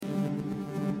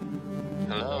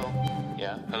Hello?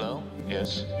 Yeah, hello?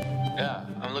 Yes. Yeah,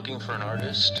 I'm looking for an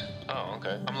artist. Oh,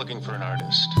 okay. I'm looking for an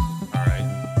artist. All right.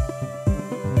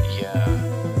 Yeah,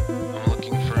 I'm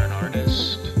looking for an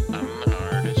artist. I'm an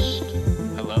artist.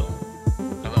 Hello?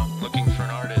 Hello? Looking for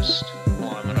an artist.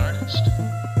 Well, I'm an artist.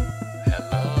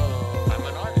 Hello? I'm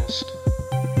an artist.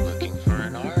 Looking for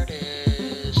an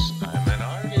artist. I'm an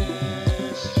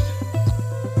artist.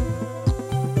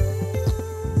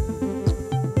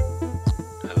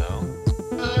 Hello?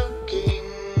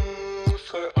 Looking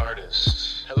for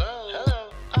artists. Hello? Hello?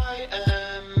 I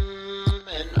am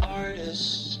an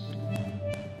artist.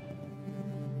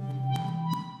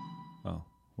 Oh,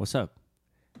 what's up?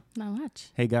 Not much.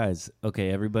 Hey guys. Okay,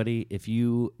 everybody, if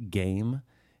you game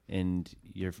and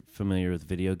you're familiar with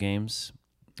video games,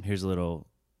 here's a little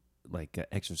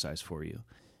exercise for you.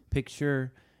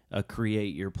 Picture a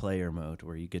create your player mode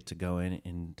where you get to go in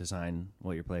and design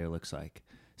what your player looks like.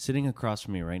 Sitting across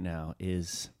from me right now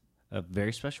is a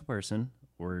very special person.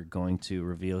 We're going to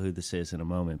reveal who this is in a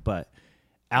moment, but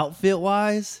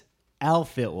outfit-wise,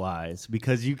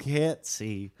 because you can't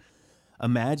see.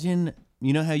 Imagine,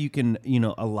 you know how you can,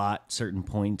 allot certain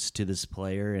points to this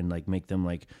player and make them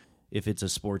if it's a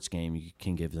sports game, you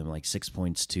can give them 6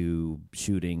 points to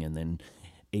shooting and then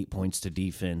 8 points to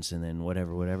defense and then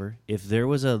whatever. If there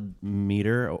was a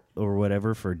meter or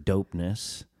whatever for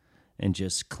dopeness and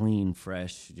just clean,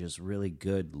 fresh, just really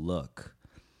good look,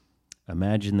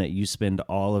 imagine that you spend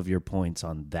all of your points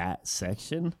on that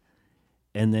section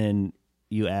and then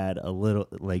you add a little,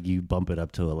 you bump it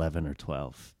up to 11 or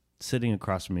 12. Sitting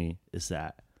across from me is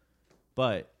that.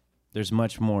 But there's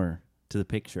much more to the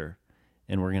picture,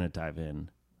 and we're going to dive in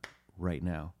right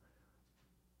now.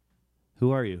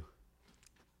 Who are you?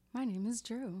 My name is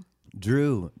Drew.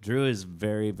 Drew. Drew is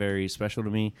very, very special to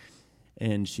me,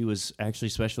 and she was actually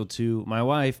special to my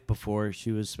wife before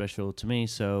she was special to me,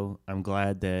 so I'm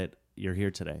glad that you're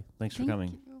here today. Thanks for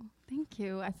coming. Thank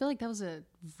you. I feel like that was a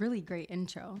really great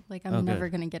intro. I'm never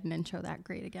going to get an intro that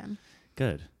great again.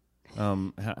 Good.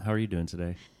 How are you doing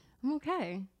today? I'm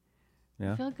okay.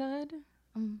 Yeah? I feel good.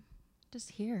 I'm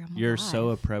just here. You're alive. so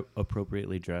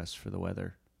appropriately dressed for the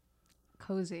weather.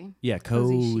 Cozy. Yeah,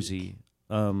 Cozy cozy.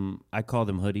 I call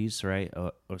them hoodies, right?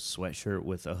 A sweatshirt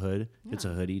with a hood. Yeah. It's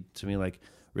a hoodie to me,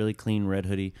 really clean red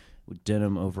hoodie with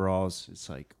denim overalls. It's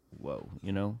whoa,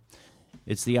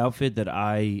 It's the outfit that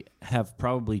I have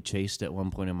probably chased at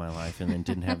one point in my life and then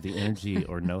didn't have the energy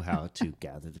or know-how to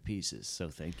gather the pieces. So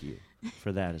thank you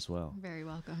for that as well. Very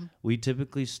welcome. We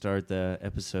typically start the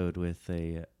episode with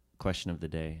a question of the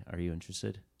day. Are you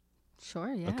interested?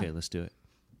 Sure, yeah. Okay, let's do it.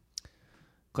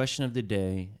 Question of the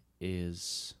day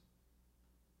is,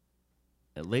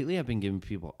 lately I've been giving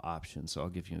people options, so I'll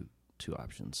give you 2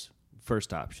 options.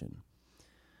 First option.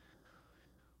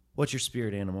 What's your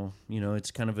spirit animal?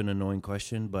 It's kind of an annoying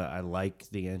question, but I like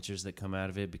the answers that come out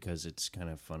of it because it's kind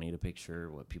of funny to picture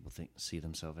what people see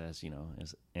themselves as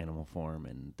animal form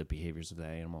and the behaviors of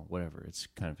that animal, whatever. It's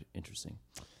kind of interesting.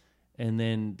 And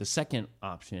then the second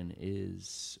option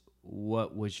is,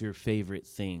 what was your favorite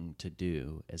thing to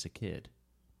do as a kid?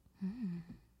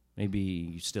 Maybe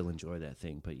you still enjoy that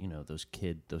thing, but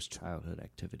those childhood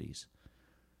activities.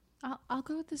 I'll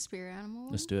go with the spirit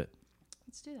animal. Let's do it.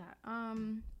 Let's do that.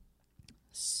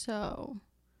 So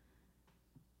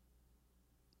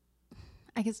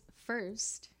I guess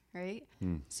first, right?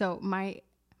 So my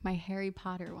Harry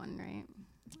Potter one, right?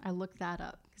 I looked that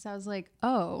up because I was like,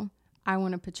 oh, I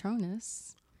want a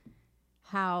Patronus.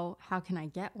 How can I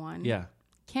get one? Yeah.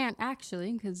 Can't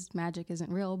actually because magic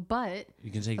isn't real, but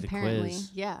you can take the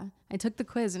quiz. Yeah, I took the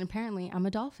quiz and apparently I'm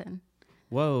a dolphin.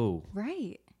 Whoa.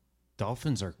 Right.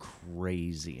 Dolphins are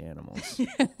crazy animals.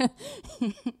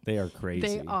 They are crazy.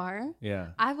 They are. Yeah.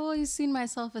 I've always seen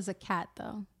myself as a cat,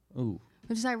 though. Ooh.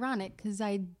 Which is ironic because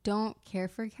I don't care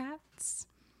for cats.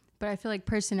 But I feel like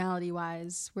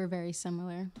personality-wise, we're very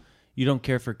similar. You don't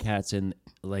care for cats in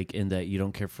that you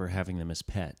don't care for having them as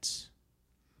pets.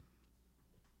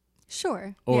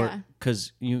 Sure. Or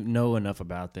because you know enough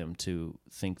about them to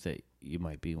think that you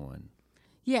might be one.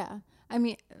 Yeah. I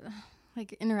mean,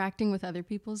 interacting with other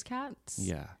people's cats.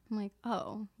 Yeah. I'm like,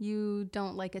 oh, you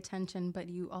don't like attention, but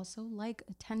you also like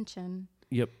attention.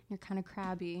 Yep. You're kind of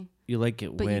crabby. You like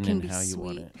it when and how you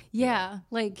want it. Yeah.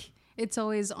 It's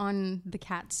always on the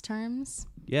cat's terms.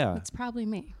 Yeah. It's probably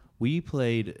me. We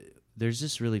played, there's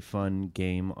this really fun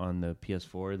game on the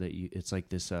PS4 that it's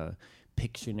this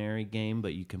Pictionary game,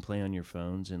 but you can play on your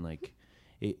phones and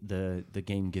the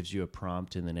game gives you a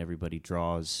prompt and then everybody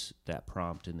draws that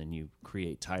prompt and then you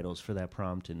create titles for that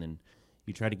prompt and then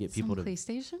you try to get people to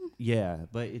PlayStation? Yeah,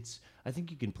 but I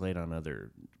think you can play it on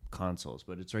other consoles,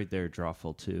 but it's right there,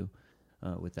 Drawful too.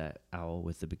 with that owl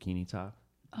with the bikini top.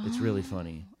 It's really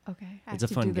funny. Okay. I It's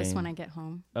have a to fun do this game. when I get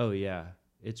home. Oh yeah,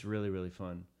 it's really really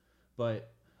fun.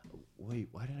 But wait,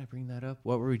 why did I bring that up?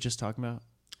 What were we just talking about?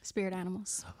 Spirit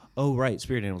animals. Oh right,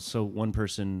 spirit animals. So one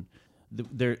person,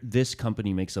 this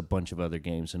company makes a bunch of other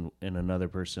games, and another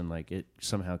person, like, it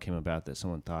somehow came about that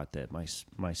someone thought that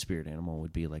my spirit animal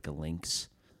would be like a lynx.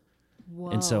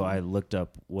 Whoa. And so I looked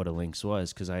up what a lynx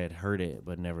was because I had heard it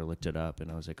but never looked it up,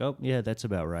 and I was like, oh yeah, that's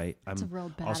about right. It's a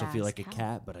real I also feel badass like a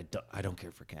cat, but I don't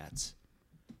care for cats.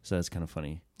 So that's kind of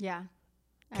funny. Yeah.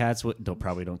 Cats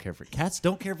probably don't care for cats.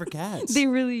 Don't care for cats. They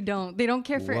really don't. They don't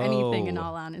care for anything, in Whoa.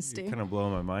 all honesty. You're kind of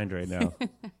blowing my mind right now.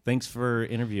 Thanks for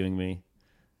interviewing me.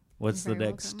 What's the You're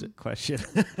very next welcome. question?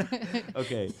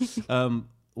 Okay.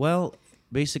 Well,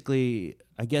 basically,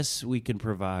 I guess we can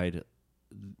provide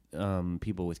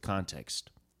people with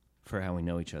context for how we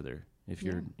know each other. If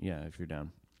you're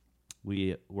down,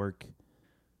 we work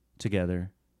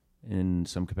together in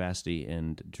some capacity,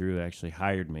 and Drew actually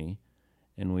hired me,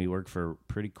 and we work for a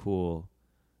pretty cool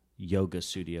yoga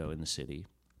studio in the city.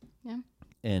 Yeah.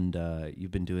 And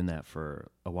you've been doing that for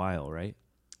a while, right?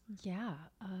 Yeah.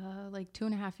 Like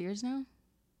 2.5 years now.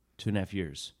 2.5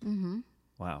 years. Mm-hmm.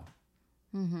 Wow.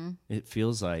 Mm-hmm. It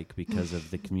feels like, because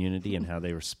of the community and how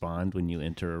they respond when you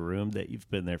enter a room, that you've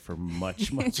been there for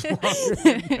much, much longer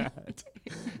than that.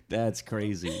 That's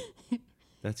crazy.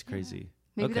 That's crazy.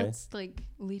 Maybe okay. that's like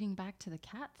leading back to the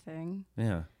cat thing.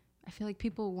 Yeah. I feel like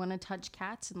people want to touch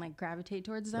cats and like gravitate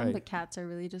towards them, Right. but cats are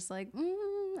really just like,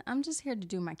 I'm just here to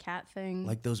do my cat thing.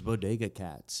 Like those bodega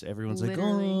cats. Everyone's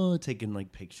Literally. like, oh, taking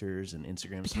like pictures and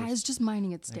Instagram the stuff. cat is just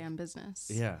minding its damn business.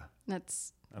 Yeah.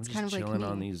 That's I'm it's just kind of like chilling me.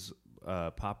 on these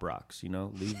pop rocks,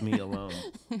 Leave me alone.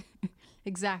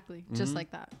 Exactly. Mm-hmm. Just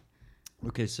like that.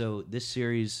 Okay, so this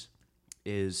series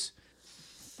is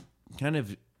kind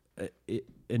of it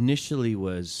initially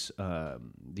was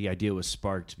the idea was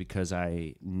sparked because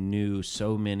I knew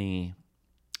so many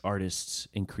artists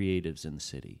and creatives in the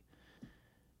city,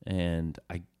 and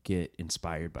I get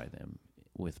inspired by them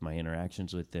with my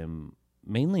interactions with them,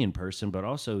 mainly in person, but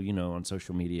also on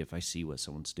social media. If I see what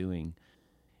someone's doing,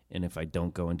 and if I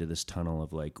don't go into this tunnel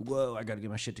of like, whoa, I got to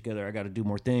get my shit together, I got to do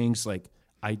more things, like,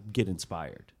 I get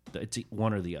inspired. It's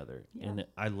one or the other. Yeah. And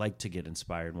I like to get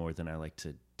inspired more than I like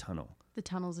to tunnel. The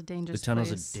tunnel's a dangerous The tunnel's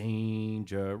place. a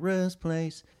dangerous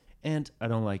place, and I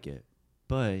don't like it.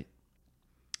 But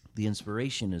the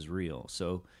inspiration is real.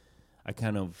 So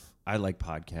I like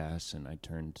podcasts, and I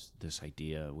turned this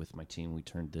idea with my team. We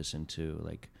turned this into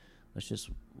like, let's just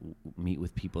meet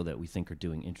with people that we think are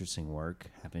doing interesting work,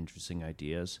 have interesting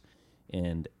ideas,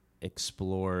 and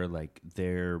explore like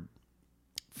their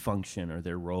function or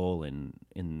their role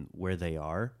in where they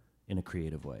are in a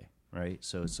creative way, right?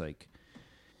 So it's like,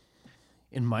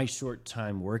 in my short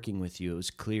time working with you, it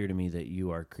was clear to me that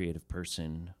you are a creative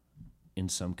person in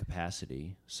some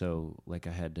capacity. So like,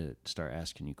 I had to start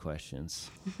asking you questions.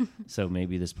 So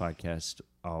maybe this podcast,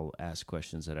 I'll ask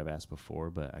questions that I've asked before,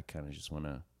 but I kind of just want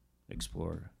to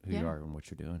explore who you are and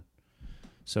what you're doing.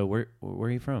 So where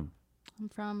are you from? I'm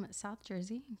from South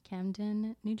Jersey,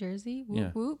 Camden, New Jersey. Whoop, Yeah.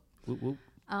 whoop. Whoop, whoop.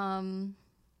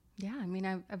 Yeah, I mean,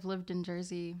 I've lived in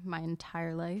Jersey my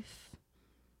entire life.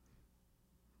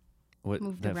 What,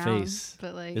 Moved that around, face?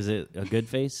 but like, Is it a good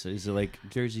face? Is it like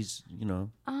Jersey's,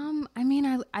 I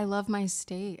mean, I love my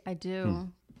state. I do.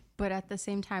 But at the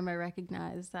same time, I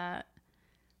recognize that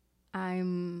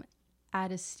I'm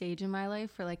at a stage in my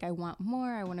life where like I want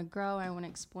more, I want to grow, I want to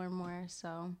explore more.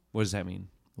 So what does that mean?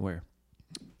 Where?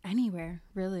 anywhere,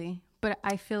 really. But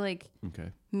I feel like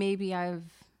Okay. maybe I've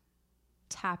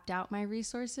tapped out my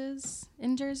resources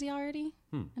in Jersey already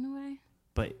in a way.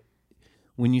 But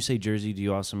when you say Jersey, do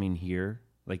you also mean here,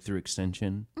 like through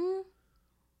extension?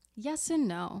 Yes and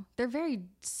no. They're very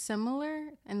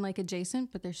similar and like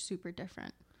adjacent, but they're super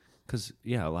different. Because,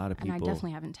 yeah, a lot of people... And I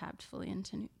definitely haven't tapped fully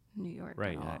into New York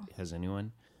Right. at all. Has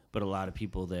anyone? But a lot of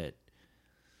people that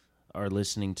are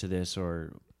listening to this,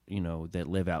 or, that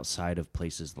live outside of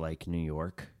places like New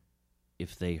York,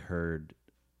 if they had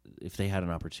an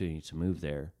opportunity to move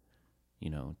there,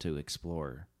 to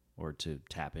explore or to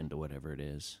tap into whatever it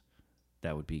is,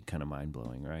 that would be kind of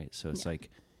mind-blowing, right? So it's like,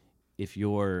 if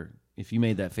you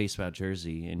made that face about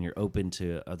Jersey and you're open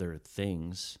to other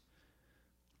things,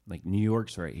 like New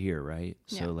York's right here, right?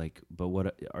 Yeah. So like, but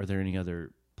what are there any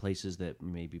other places that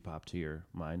maybe pop to your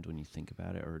mind when you think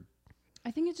about it? Or I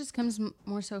think it just comes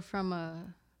more so from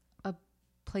a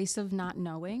place of not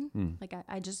knowing. Like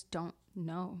I just don't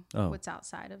know what's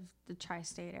outside of the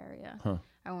tri-state area. Huh.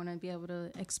 I want to be able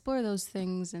to explore those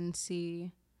things and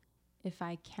see if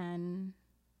I can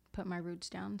put my roots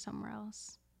down somewhere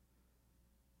else.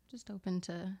 Just open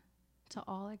to to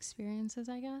all experiences,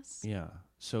 I guess. Yeah.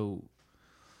 So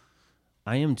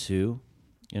I am too.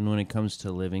 And when it comes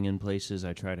to living in places,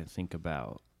 I try to think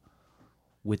about,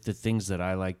 with the things that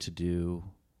I like to do,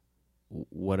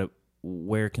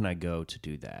 where can I go to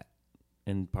do that?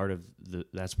 And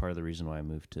that's part of the reason why I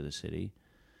moved to the city,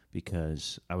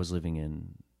 because I was living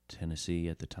in Tennessee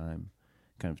at the time,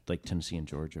 kind of like Tennessee and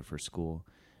Georgia for school,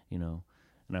 and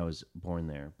I was born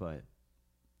there, but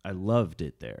I loved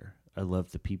it there. I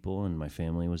loved the people, and my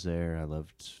family was there. I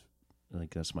loved,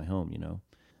 like, that's my home,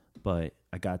 But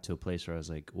I got to a place where I was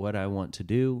like, what I want to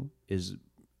do is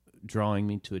drawing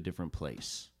me to a different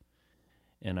place.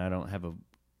 And I don't have a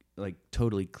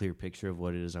totally clear picture of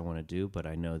what it is I want to do, but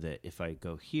I know that if I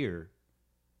go here,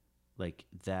 like,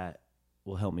 that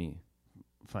will help me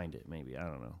find it, maybe. I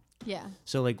don't know. Yeah.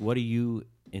 So, like, what are you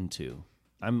into?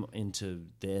 I'm into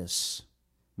this,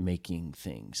 making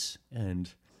things.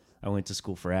 And I went to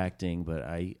school for acting, but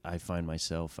I find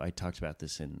myself, I talked about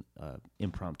this in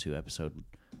impromptu episode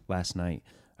last night.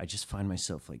 I just find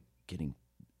myself, like, getting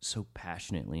so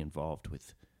passionately involved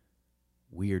with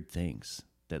weird things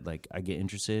that, like, I get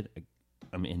interested,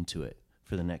 I'm into it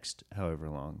for the next however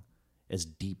long, as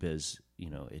deep as,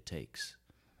 it takes.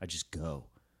 I just go.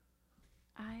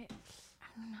 I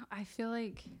don't know. I feel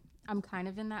like I'm kind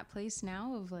of in that place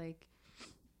now of, like,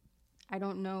 I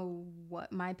don't know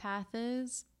what my path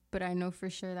is, but I know for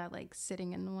sure that, like,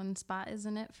 sitting in one spot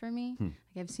isn't it for me. Like,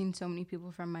 I've seen so many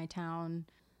people from my town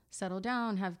settle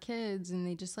down, have kids, and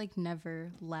they just, like,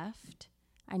 never left.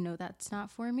 I know that's not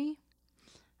for me.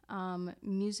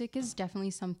 Music is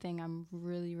definitely something I'm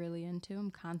really, really into.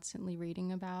 I'm constantly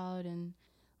reading about and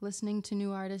listening to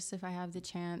new artists if I have the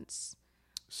chance.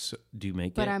 So, do you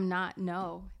make but it? I'm not.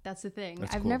 No, that's the thing.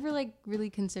 I've cool. never, like, really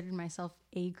considered myself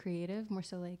a creative, more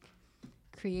so, like,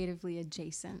 creatively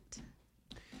adjacent.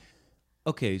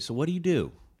 Okay, so what do you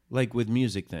do? Like, with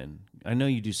music then? I know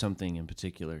you do something in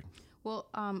particular. Well,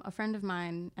 a friend of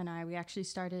mine and we actually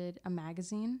started a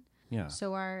magazine. Yeah.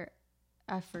 So our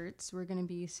efforts were going to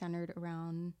be centered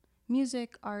around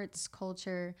music, arts,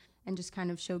 culture, and just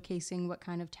kind of showcasing what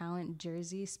kind of talent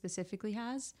Jersey specifically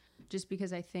has. Just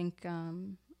because I think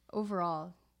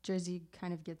overall, Jersey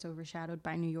kind of gets overshadowed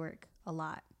by New York a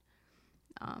lot.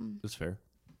 That's fair.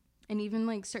 And even,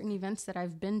 like, certain events that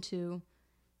I've been to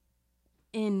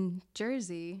in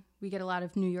Jersey, we get a lot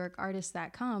of New York artists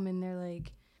that come and they're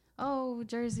like, oh,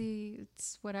 Jersey,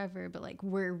 it's whatever, but, like,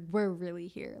 we're really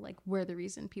here. Like, we're the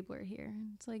reason people are here.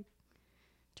 And it's like,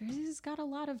 Jersey's got a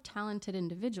lot of talented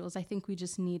individuals. I think we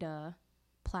just need a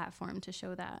platform to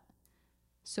show that.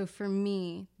 So for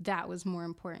me, that was more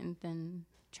important than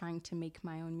trying to make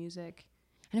my own music.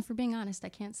 And if we're being honest, I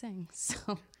can't sing.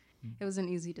 So it was an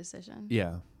easy decision.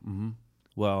 Yeah. Mm-hmm.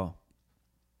 Well,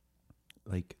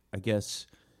 like, I guess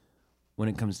when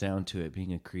it comes down to it,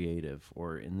 being a creative,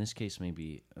 or in this case,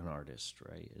 maybe an artist,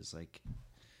 right, is like,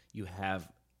 you have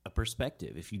a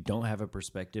perspective. If you don't have a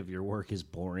perspective, your work is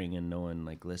boring and no one,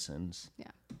 like, listens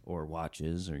or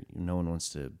watches, or no one wants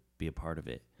to be a part of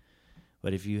it.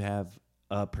 But if you have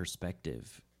a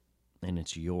perspective and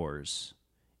it's yours,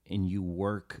 and you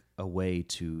work a way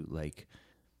to, like,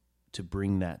 to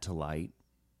bring that to light,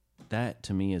 that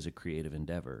to me is a creative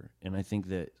endeavor. And I think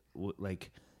that,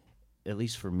 like, at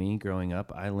least for me growing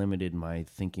up, I limited my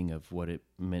thinking of what it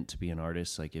meant to be an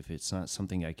artist. Like, if it's not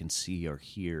something I can see or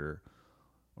hear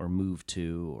or move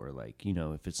to, or, like,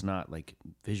 if it's not, like,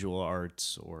 visual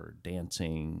arts or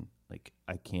dancing, like,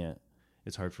 I can't,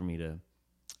 it's hard for me to,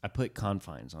 I put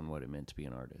confines on what it meant to be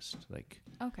an artist. Like,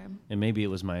 Okay. and maybe it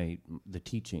was the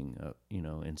teaching,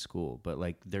 in school, but,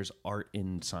 like, there's art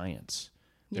in science.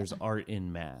 There's art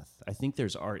in math. I think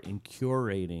there's art in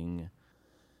curating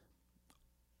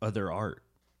other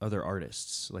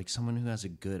artists, like someone who has a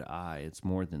good eye. It's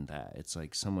more than that. It's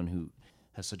like someone who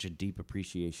has such a deep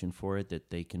appreciation for it that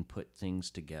they can put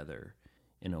things together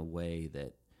in a way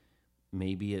that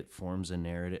maybe it forms a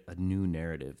new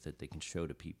narrative that they can show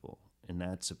to people. And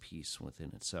that's a piece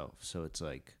within itself. So it's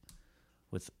like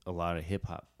with a lot of hip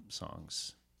hop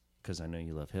songs, because I know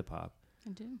you love hip hop.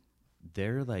 I do.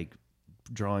 They're, like,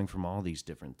 drawing from all these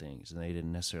different things, and they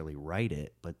didn't necessarily write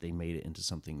it, but they made it into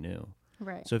something new.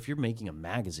 Right. So if you're making a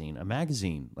magazine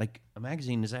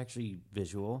is actually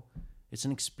visual. It's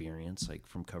an experience, like,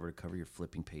 from cover to cover. You're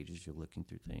flipping pages, you're looking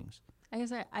through things. I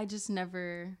guess I just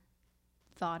never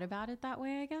thought about it that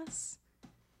way, I guess.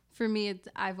 For me,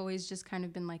 I've always just kind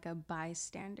of been like a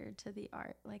bystander to the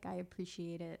art. Like, I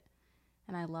appreciate it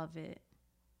and I love it.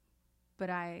 But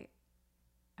I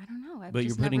don't know. But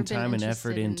you're putting time and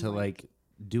effort into, like,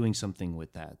 doing something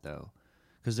with that, though.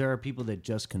 Because there are people that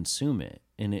just consume it.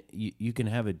 And you can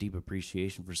have a deep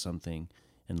appreciation for something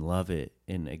and love it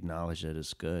and acknowledge that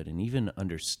it's good and even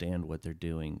understand what they're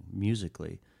doing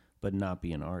musically, but not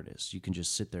be an artist. You can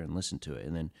just sit there and listen to it,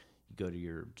 and then you go to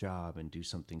your job and do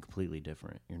something completely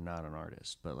different. You're not an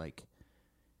artist. But like,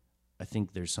 I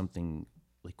think there's something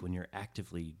like when you're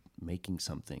actively making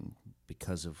something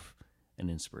because of an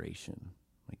inspiration,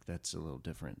 like that's a little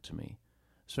different to me,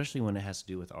 especially when it has to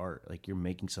do with art. Like you're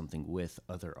making something with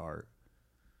other art.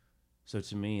 So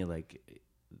to me, like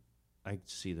I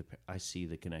see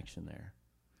the connection there.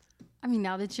 I mean,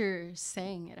 now that you're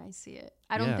saying it, I see it.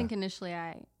 I don't think initially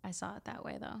I saw it that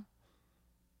way, though.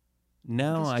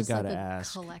 Now I gotta like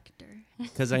ask, collector.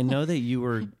 because I know that you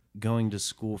were going to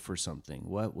school for something.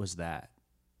 What was that?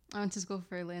 I went to school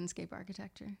for landscape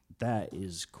architecture. That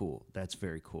is cool. That's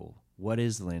very cool. What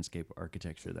is the landscape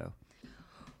architecture, though?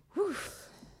 Whew.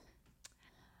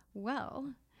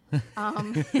 Well,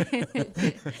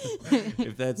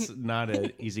 If that's not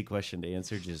an easy question to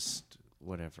answer, just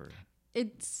whatever.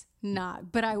 it's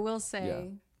not. But I will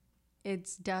say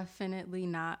it's definitely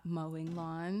not mowing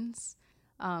lawns.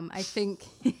 I think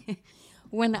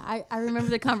when I remember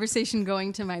the conversation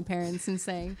going to my parents and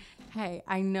saying, hey,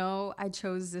 I know I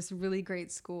chose this really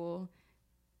great school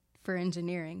for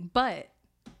engineering, but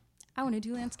I want to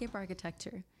do landscape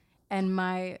architecture. And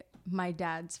my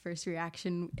dad's first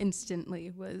reaction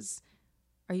instantly was,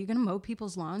 are you going to mow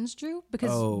people's lawns, Drew?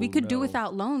 Because we could do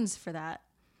without loans for that.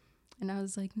 And I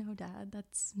was like, no, Dad,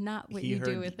 that's not what you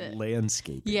do with it.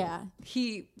 Landscaping. Yeah.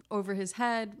 He, over his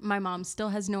head, my mom still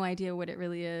has no idea what it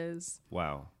really is.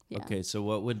 Wow. Yeah. Okay, so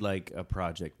what would like a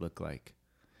project look like?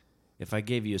 If I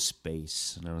gave you a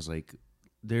space and I was like,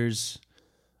 there's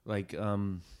like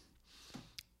a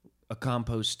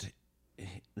compost,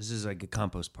 this is like a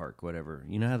compost park, whatever.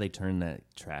 You know how they turn that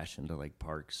trash into like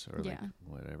parks or like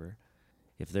whatever?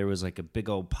 If there was like a big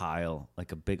old pile,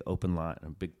 like a big open lot and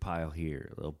a big pile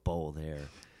here, a little bowl there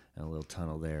and a little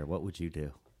tunnel there, what would you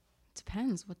do?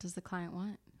 Depends. What does the client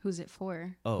want? Who's it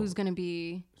for? Oh. Who's going to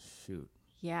be... Shoot.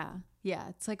 Yeah. Yeah.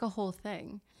 It's like a whole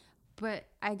thing. But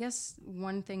I guess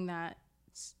one thing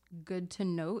that's good to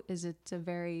note is it's a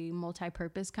very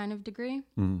multi-purpose kind of degree.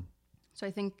 Mm-hmm. So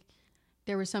I think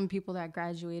there were some people that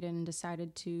graduated and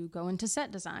decided to go into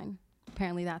set design.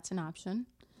 Apparently that's an option.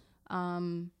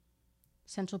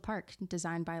 Central Park,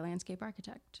 designed by a landscape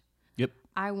architect. Yep.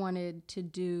 I wanted to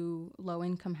do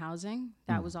low-income housing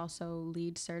that was also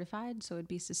LEED certified, so it'd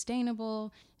be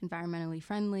sustainable, environmentally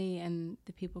friendly, and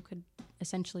the people could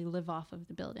essentially live off of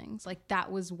the buildings. Like,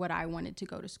 that was what I wanted to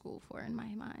go to school for in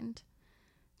my mind.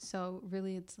 So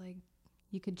really, it's like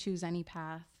you could choose any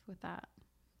path with that.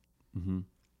 Mm-hmm.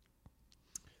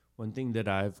 One thing that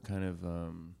I've kind of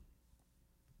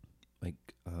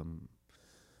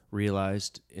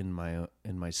realized in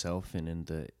myself and in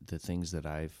the things that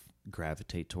I've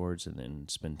gravitate towards and then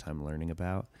spend time learning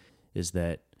about is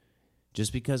that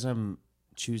just because I'm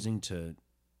choosing to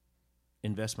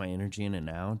invest my energy in it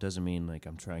now doesn't mean like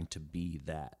I'm trying to be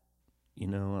that, you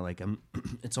know, like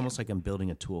it's almost like I'm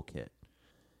building a toolkit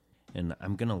and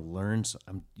I'm going to learn.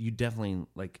 You definitely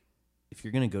like, if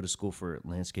you're going to go to school for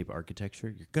landscape architecture,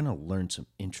 you're going to learn some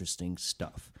interesting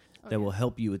stuff that will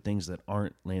help you with things that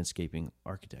aren't landscaping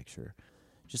architecture.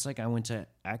 Just like I went to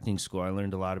acting school, I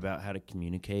learned a lot about how to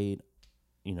communicate.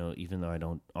 You know, even though I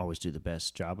don't always do the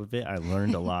best job of it, I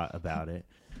learned a lot about it.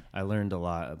 I learned a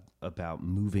lot about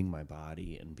moving my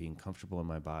body and being comfortable in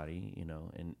my body, you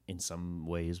know, and in some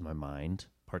ways my mind,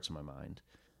 parts of my mind.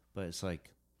 But it's like,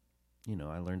 you know,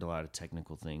 I learned a lot of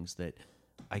technical things that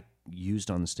I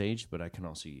used on the stage, but I can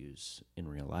also use in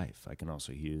real life. I can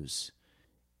also use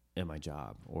in my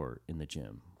job or in the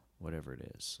gym, whatever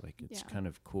it is. Like, it's kind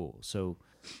of cool. So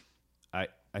I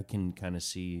can kind of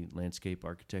see landscape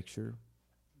architecture.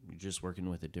 You're just working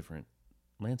with a different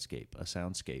landscape, a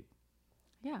soundscape,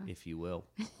 if you will.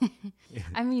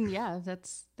 I mean, yeah,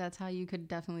 that's how you could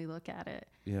definitely look at it.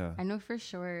 Yeah. I know for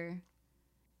sure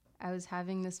I was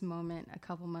having this moment a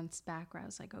couple months back where I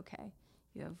was like, okay,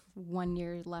 you have 1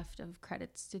 year left of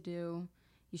credits to do.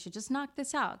 You should just knock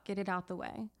this out, get it out the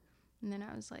way. And then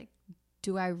I was like,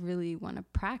 do I really want to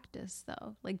practice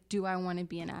though? Like, do I want to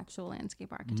be an actual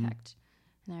landscape architect?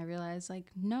 And I realized like,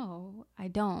 no, I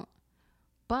don't.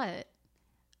 But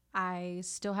I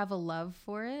still have a love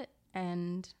for it.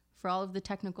 And for all of the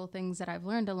technical things that I've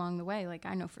learned along the way, like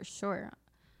I know for sure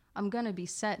I'm going to be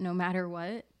set no matter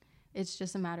what. It's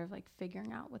just a matter of like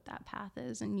figuring out what that path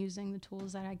is and using the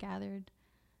tools that I gathered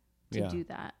to do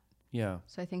that. Yeah.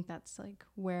 So I think that's like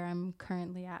where I'm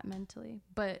currently at mentally.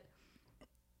 But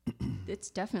it's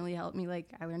definitely helped me.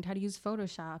 Like I learned how to use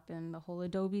Photoshop and the whole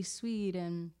Adobe suite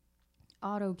and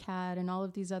AutoCAD and all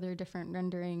of these other different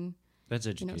rendering That's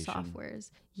you know, education.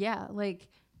 softwares. Yeah, like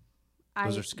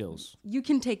Those are skills. You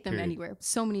can take them Period. anywhere.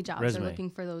 So many jobs Resume. are looking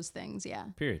for those things. Yeah.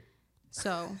 Period.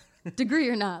 So degree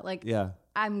or not, like Yeah.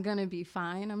 I'm gonna be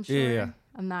fine. I'm sure. Yeah.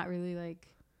 I'm not really like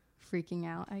freaking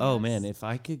out. I Oh guess. man, if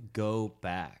I could go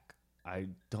back, I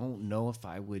don't know if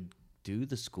I would do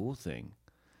the school thing.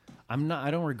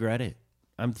 I don't regret it.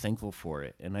 I'm thankful for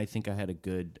it. And I think I had a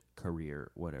good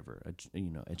career, whatever,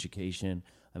 education.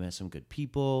 I met some good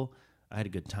people. I had a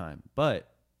good time. But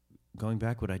going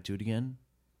back, would I do it again?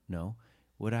 No.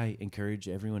 Would I encourage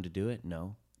everyone to do it?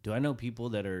 No. Do I know people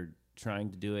that are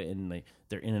trying to do it and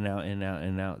they're in and out, in and out, in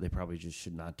and out? They probably just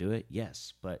should not do it.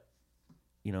 Yes. But,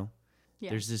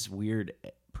 there's this weird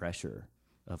pressure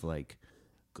of like,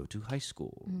 go to high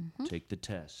school, take the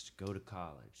test, go to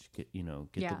college, get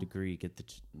the degree, get the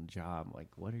job. Like,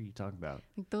 what are you talking about?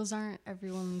 Like those aren't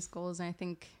everyone's goals, and I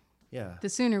think Yeah. the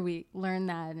sooner we learn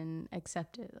that and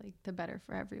accept it, like the better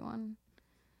for everyone.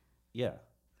 Yeah.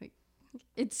 Like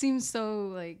it seems so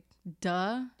like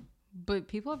duh, but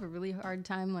people have a really hard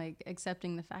time like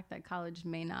accepting the fact that college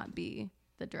may not be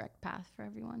the direct path for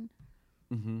everyone.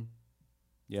 Mm-hmm.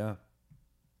 Yeah.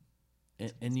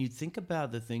 And you think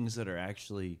about the things that are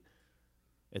actually,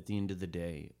 at the end of the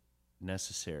day,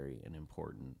 necessary and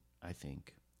important, I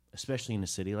think, especially in a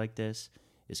city like this,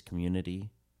 is community.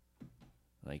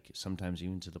 Like sometimes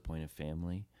even to the point of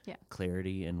family. Yeah.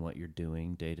 Clarity in what you're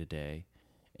doing day to day.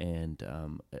 And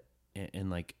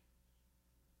like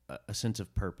a sense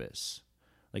of purpose.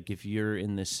 Like if you're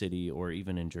in this city or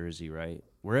even in Jersey, right?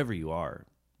 Wherever you are,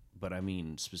 but I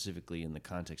mean specifically in the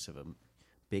context of a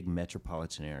big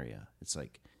metropolitan area, it's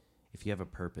like if you have a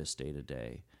purpose day to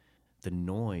day, the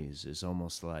noise is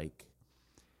almost like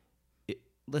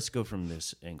let's go from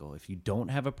this angle. If you don't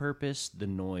have a purpose, the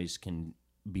noise can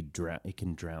be it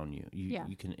can drown you.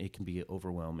 It can be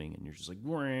overwhelming, and you're just like,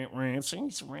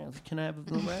 can I have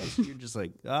a rest? You're just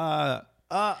like,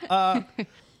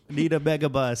 need a mega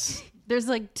bus. There's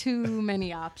like too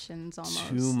many options almost.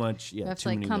 Too much, yeah. You have to too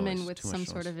like many come noise, in with too much some noise.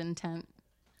 sort of intent.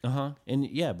 And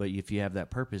yeah, but if you have that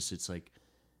purpose, it's like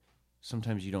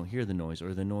sometimes you don't hear the noise,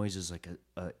 or the noise is like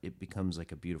it becomes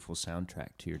like a beautiful soundtrack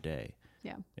to your day.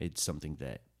 Yeah. It's something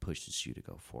that pushes you to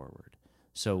go forward.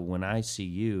 So when I see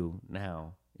you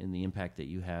now and the impact that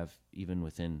you have, even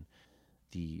within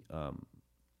the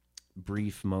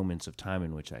brief moments of time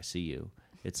in which I see you,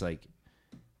 it's like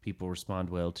people respond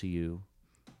well to you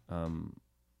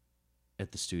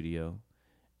at the studio,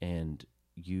 and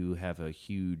you have a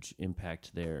huge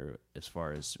impact there as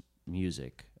far as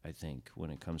music, I think, when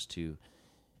it comes to,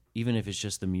 even if it's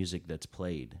just the music that's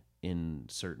played in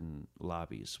certain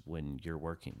lobbies when you're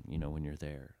working, when you're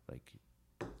there, like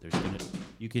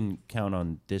you can count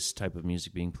on this type of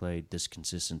music being played, this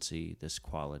consistency, this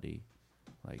quality,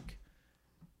 like,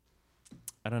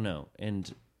 I don't know.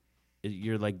 And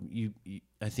you're like,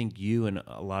 I think you and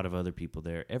a lot of other people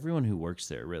there, everyone who works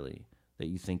there really, that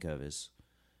you think of as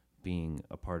being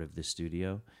a part of this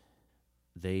studio,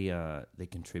 they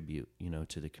contribute,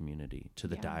 to the community, to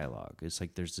the dialogue. It's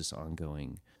like there's this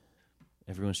ongoing,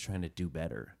 everyone's trying to do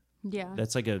better. Yeah.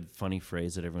 That's like a funny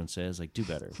phrase that everyone says, like, do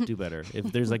better, do better.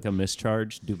 If there's like a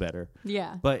mischarge, do better.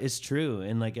 Yeah. But it's true,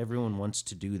 and like everyone wants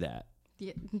to do that.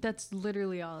 Yeah, that's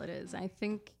literally all it is. I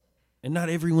think. And not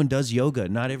everyone does yoga.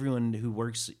 Not everyone who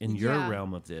works in your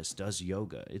realm of this does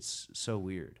yoga. It's so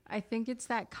weird. I think it's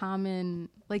that common,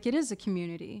 like it is a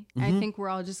community. Mm-hmm. I think we're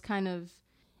all just kind of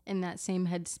in that same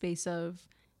headspace of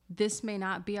this may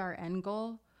not be our end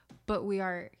goal, but we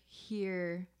are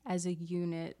here as a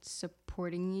unit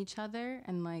supporting each other,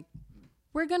 and like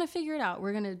we're going to figure it out.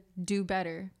 We're going to do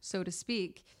better, so to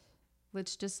speak.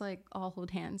 Let's just like all hold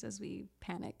hands as we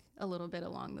panic a little bit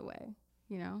along the way,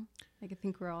 Like I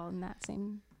think we're all in that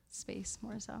same space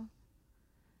more so.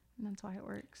 And that's why it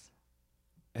works.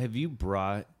 Have you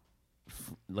brought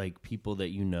like people that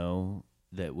you know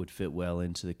that would fit well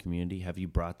into the community? Have you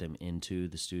brought them into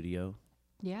the studio?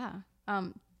 Yeah.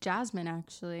 Jasmine,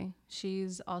 actually,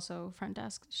 she's also front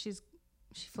desk. She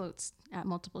floats at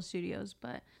multiple studios,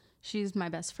 but she's my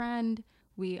best friend.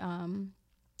 We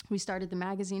started the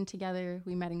magazine together.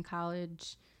 We met in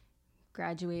college,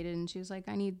 graduated, and she was like,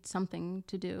 I need something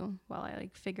to do while I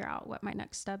like figure out what my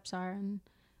next steps are. And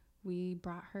we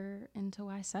brought her into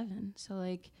Y7. So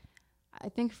like, I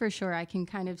think for sure I can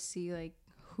kind of see like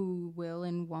who will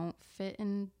and won't fit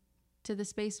into the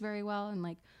space very well, and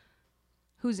like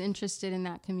who's interested in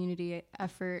that community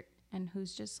effort and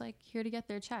who's just like here to get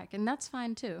their check. And that's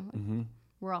fine too. Like,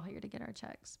 we're all here to get our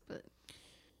checks, but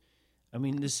I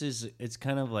mean, it's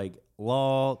kind of like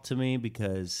law to me,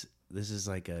 because this is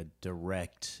like a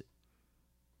direct,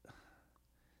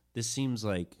 this seems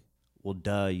like well,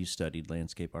 duh, you studied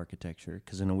landscape architecture,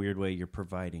 because in a weird way, you're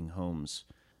providing homes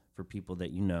for people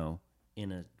that you know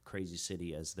in a crazy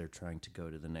city as they're trying to go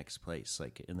to the next place,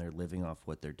 like, and they're living off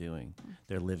what they're doing.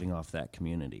 They're living off that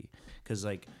community. Because,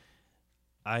 like,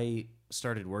 I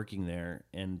started working there,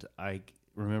 and I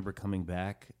remember coming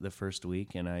back the first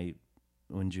week, and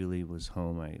when Julie was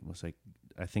home, I was like,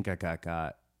 I think I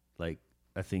got. Like,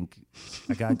 I think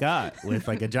I got with,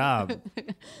 like, a job,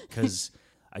 because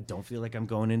I don't feel like I'm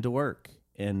going into work.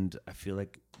 And I feel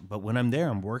like, but when I'm there,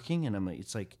 I'm working, and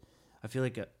it's like, I feel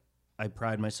like I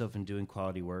pride myself in doing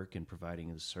quality work and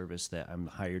providing the service that I'm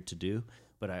hired to do,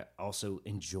 but I also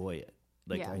enjoy it.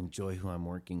 Like, I enjoy who I'm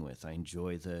working with. I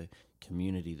enjoy the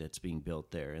community that's being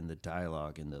built there, and the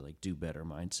dialogue, and the, like, do better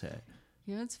mindset.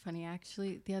 You know, it's funny,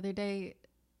 actually. The other day,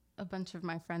 a bunch of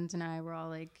my friends and I were all,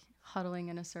 like, huddling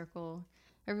in a circle.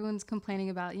 Everyone's complaining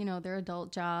about, you know, their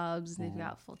adult jobs. They've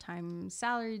got full-time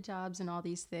salary jobs and all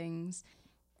these things.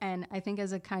 And I think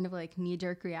as a kind of, like,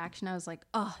 knee-jerk reaction, I was like,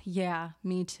 oh, yeah,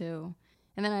 me too.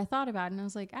 And then I thought about it, and I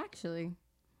was like, actually,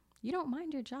 you don't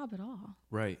mind your job at all.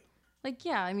 Right. Like,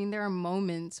 yeah, I mean, there are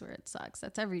moments where it sucks.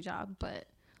 That's every job. But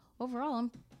overall,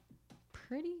 I'm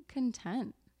pretty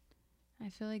content. I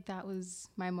feel like that was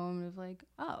my moment of, like,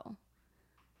 oh,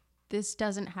 this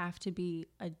doesn't have to be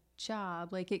a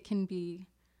job. Like, it can be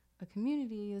a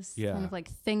community, this kind of,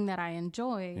 like, thing that I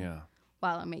enjoy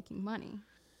while I'm making money.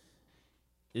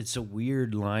 It's a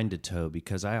weird line to toe,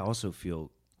 because I also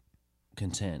feel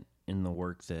content in the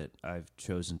work that I've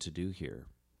chosen to do here.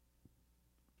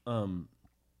 But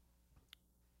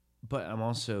I'm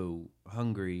also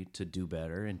hungry to do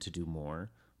better and to do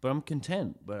more. But I'm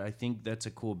content. But I think that's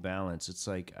a cool balance. It's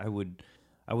like, I would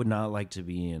not like to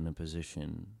be in a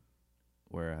position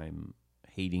where I'm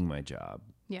hating my job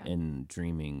and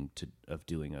dreaming of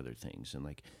doing other things. And,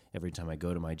 like, every time I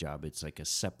go to my job, it's like a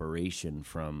separation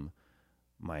from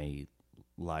my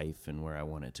life and where I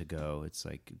want it to go. It's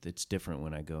like, it's different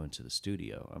when I go into the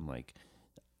studio. I'm like,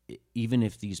 even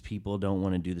if these people don't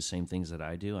want to do the same things that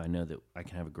I do, I know that I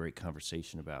can have a great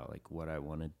conversation about, like, what I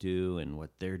want to do and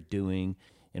what they're doing.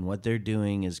 And what they're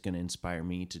doing is going to inspire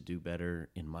me to do better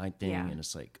in my thing. And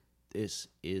it's like, this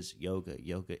is yoga.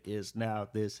 Yoga is now.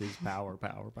 This is power,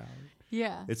 power, power.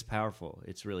 Yeah. It's powerful.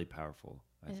 It's really powerful,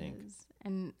 I think. Is.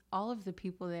 And all of the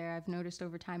people there, I've noticed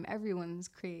over time, everyone's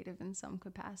creative in some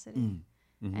capacity.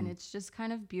 Mm-hmm. And it's just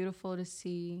kind of beautiful to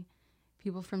see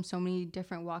people from so many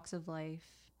different walks of life.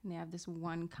 And they have this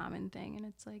one common thing. And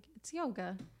it's like, it's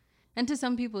yoga. And to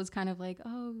some people, it's kind of like,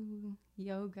 oh,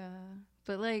 yoga.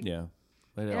 But, like... Yeah.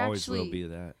 But it always will be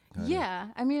that. Yeah.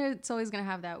 I mean, it's always going to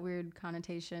have that weird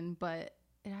connotation, but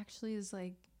it actually is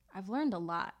like, I've learned a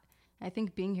lot. I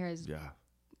think being here has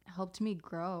helped me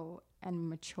grow and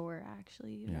mature,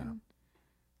 actually. Even.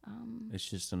 Yeah. It's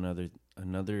just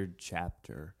another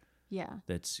chapter. Yeah.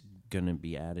 That's going to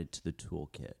be added to the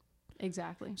toolkit.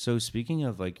 Exactly. So speaking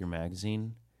of, like, your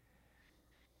magazine,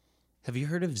 have you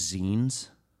heard of zines?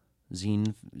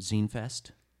 Zine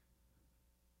Fest?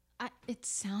 It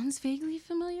sounds vaguely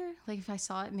familiar. Like, if I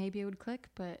saw it, maybe it would click,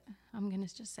 but I'm going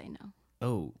to just say no.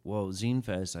 Oh, well, Zine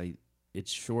Fest,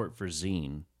 it's short for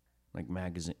zine, like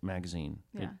magazine.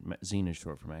 Yeah. Zine is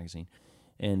short for magazine.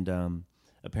 And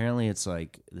apparently it's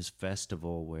like this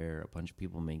festival where a bunch of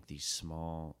people make these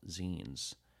small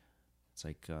zines. It's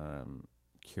like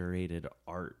curated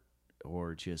art,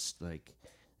 or just like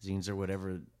zines, or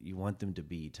whatever you want them to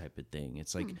be, type of thing.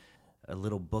 It's like... a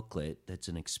little booklet that's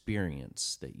an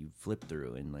experience that you flip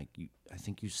through, and, like, I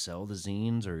think you sell the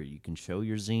zines, or you can show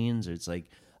your zines. It's like,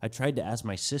 I tried to ask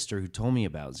my sister, who told me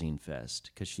about Zine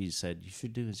Fest, because she said, you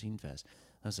should do a Zine Fest.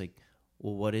 I was like,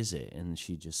 well, what is it? And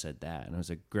she just said that, and I was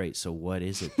like, great. So what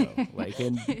is it though?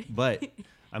 But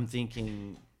I'm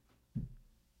thinking,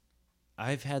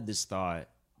 I've had this thought,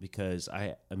 because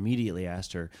I immediately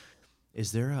asked her,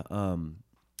 is there a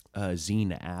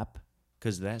zine app?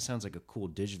 Because that sounds like a cool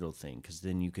digital thing, because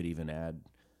then you could even add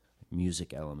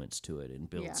music elements to it and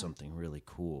build something really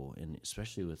cool. And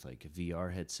especially with, like,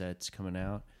 VR headsets coming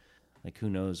out, like, who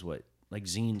knows what, like,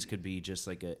 zines could be just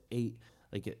like an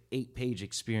 8-page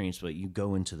experience, but you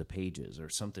go into the pages, or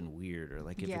something weird, or,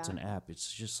 like, if it's an app,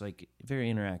 it's just, like, very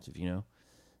interactive, you know?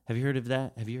 Have you heard of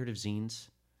that? Have you heard of zines?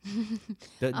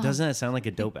 Doesn't that sound like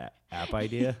a dope app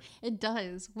idea? It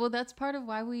does. Well, that's part of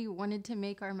why we wanted to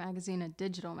make our magazine a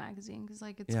digital magazine, because,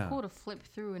 like, it's cool to flip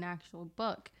through an actual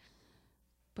book,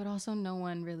 but also no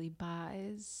one really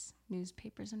buys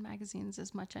newspapers and magazines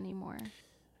as much anymore.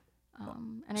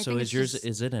 And I so think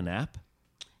is it an app?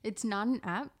 It's not an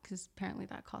app, because apparently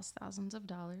that costs thousands of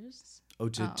dollars. Oh,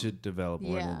 to develop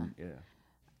one.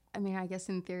 I mean, I guess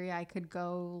in theory I could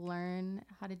go learn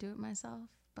how to do it myself.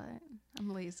 but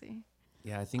I'm lazy.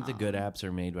 Yeah, I think the good apps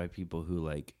are made by people who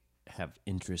like have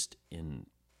interest in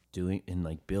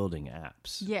like building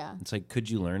apps. Yeah. It's like, could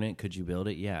you learn it? Could you build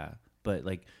it? Yeah. But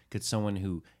like, could someone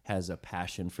who has a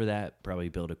passion for that probably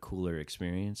build a cooler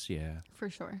experience? Yeah. For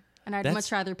sure. And I'd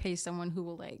much rather pay someone who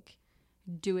will like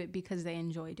do it because they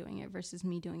enjoy doing it versus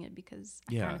me doing it because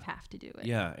I kind of have to do it.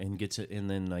 Yeah, and and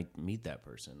then like meet that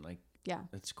person. Like, yeah,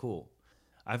 that's cool.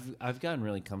 I've gotten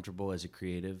really comfortable as a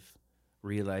creative,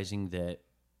 realizing that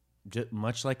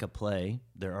much like a play,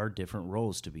 there are different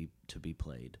roles to be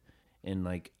played, and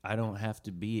like I don't have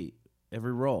to be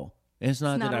every role. And it's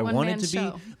not that I wanted to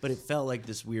be, but it felt like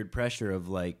this weird pressure of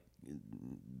like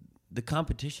the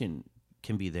competition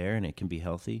can be there and it can be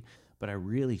healthy, but I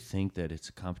really think that it's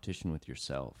a competition with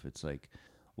yourself. It's like,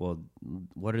 well,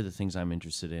 what are the things I'm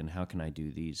interested in? How can I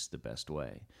do these the best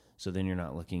way? So then you're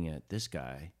not looking at this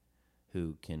guy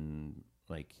who can,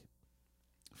 like,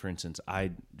 for instance,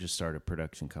 I just started a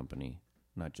production company.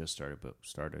 Not just started, but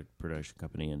started a production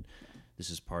company, and this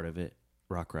is part of it.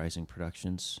 Rock Rising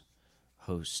Productions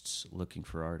hosts Looking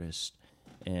for Artists,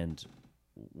 and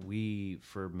we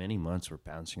for many months were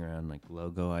bouncing around like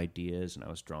logo ideas, and I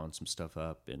was drawing some stuff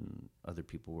up and other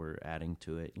people were adding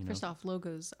to it. First off,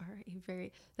 logos are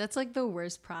that's like the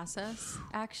worst process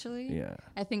actually. Yeah,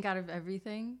 I think out of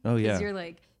everything. Oh yeah, because you're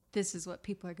like, this is what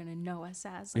people are going to know us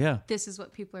as. Like, yeah, this is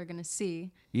what people are going to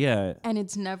see. Yeah, and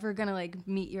it's never going to like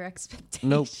meet your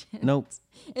expectations. Nope.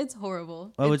 It's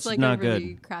horrible. Oh, it's like not a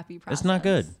really good. Crappy process.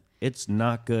 It's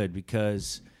not good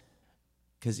because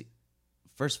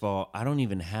first of all, I don't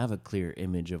even have a clear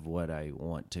image of what I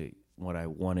want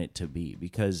it to be,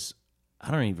 because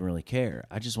I don't even really care.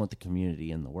 I just want the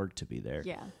community and the work to be there.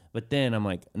 Yeah. But then I'm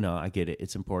like, no, I get it.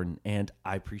 It's important, and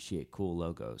I appreciate cool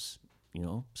logos.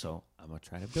 So I'm gonna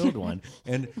try to build one.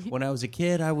 And when I was a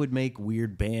kid, I would make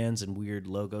weird bands and weird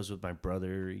logos with my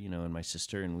brother, and my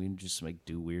sister, and we'd just like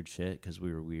do weird shit because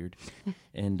we were weird.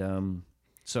 And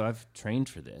so I've trained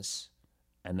for this,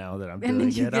 and now that I'm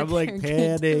doing it, I'm like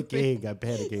panicking. I'm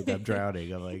panicking. I'm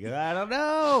drowning. I'm like, I don't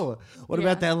know. What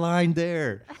about that line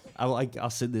there? I'll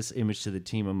send this image to the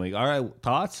team. I'm like, all right,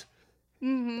 thoughts?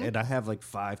 Mm-hmm. And I have like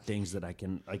 5 things that I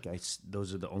can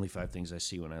those are the only 5 things I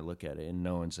see when I look at it, and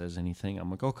no one says anything. I'm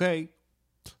like, okay,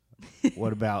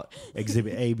 what about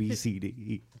exhibit A, B, C, D,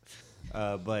 E?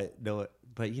 But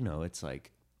it's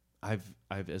like I've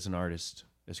as an artist,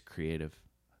 as creative,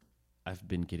 I've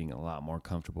been getting a lot more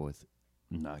comfortable with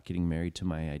not getting married to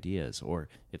my ideas, or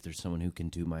if there's someone who can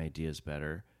do my ideas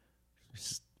better,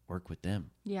 just work with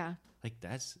them. Yeah, like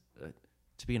that's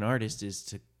to be an artist is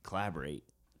to collaborate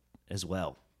as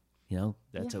well.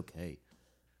 That's okay.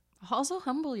 Also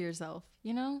humble yourself.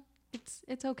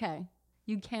 It's okay.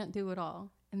 You can't do it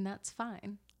all, and that's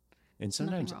fine. And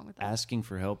sometimes asking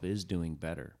for help is doing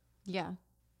better. Yeah.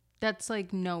 That's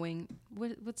like knowing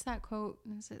what's that quote?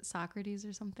 Is it Socrates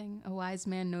or something? A wise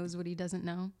man knows what he doesn't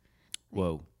know.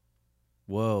 Whoa.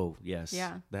 Yes.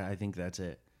 Yeah. I think that's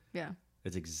it. Yeah.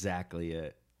 That's exactly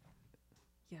it.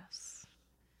 Yes.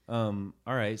 All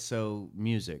right. So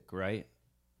music, right?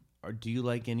 Or do you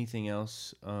like anything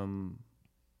else?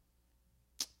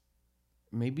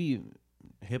 Maybe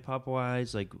hip hop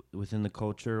wise, like within the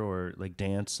culture, or like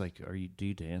dance. Like, do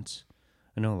you dance?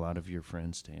 I know a lot of your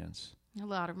friends dance. A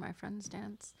lot of my friends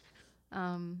dance.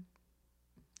 I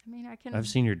can. I've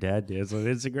seen your dad dance on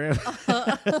Instagram.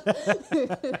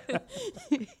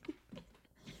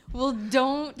 Well,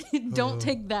 don't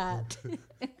take that.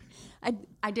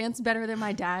 I dance better than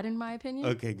my dad, in my opinion.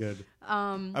 Okay, good.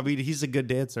 He's a good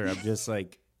dancer. I'm just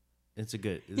like, it's a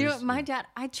good. My dad.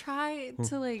 I try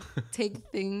to like take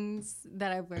things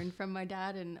that I've learned from my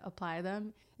dad and apply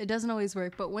them. It doesn't always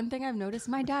work, but one thing I've noticed,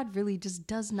 my dad really just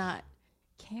does not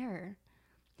care.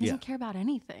 He doesn't care about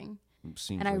anything.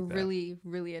 And I really,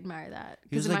 really admire that.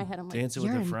 Because in my head, I'm like,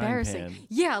 you're embarrassing.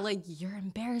 Yeah, like, you're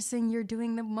embarrassing. You're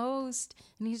doing the most.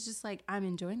 And he's just like, I'm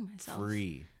enjoying myself.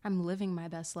 Free. I'm living my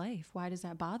best life. Why does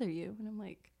that bother you? And I'm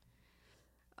like,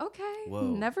 okay, whoa,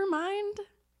 never mind.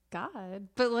 God.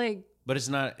 But like. But it's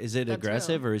not, is it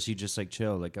aggressive, or is he just like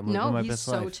chill? Like, I'm living my best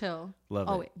life. No, he's so chill.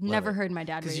 Love it. Never heard my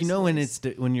dad raise his voice.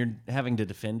 When you're having to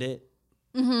defend it,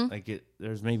 like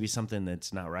there's maybe something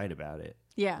that's not right about it.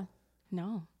 Yeah.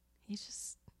 No. He's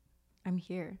just, I'm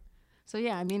here. So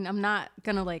yeah, I'm not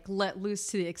gonna like let loose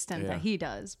to the extent that he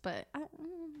does, but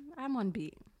I'm on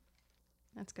beat.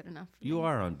 That's good enough for me. You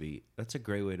are on beat. That's a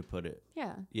great way to put it.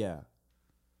 Yeah. Yeah.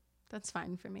 That's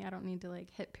fine for me. I don't need to like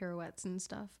hit pirouettes and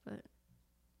stuff, but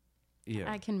yeah,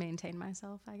 I can maintain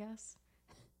myself, I guess.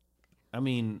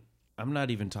 I'm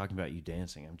not even talking about you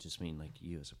dancing. I'm just mean like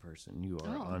you as a person. You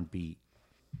are on beat.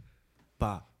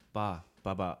 Ba, ba,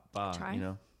 ba ba ba. Try. You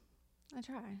know. I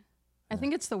try. I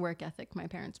think it's the work ethic my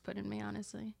parents put in me,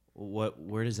 honestly.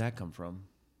 Where does that come from?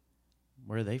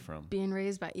 Where are they from? Being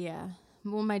raised by, yeah.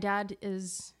 Well, my dad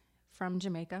is from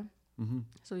Jamaica,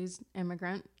 so he's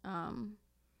immigrant. And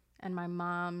my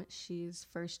mom, she's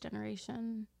first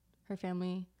generation. Her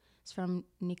family is from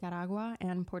Nicaragua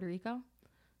and Puerto Rico.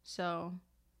 So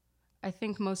I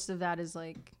think most of that is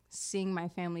like seeing my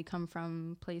family come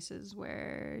from places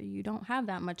where you don't have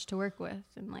that much to work with.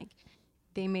 And like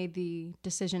they made the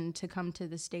decision to come to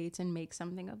the States and make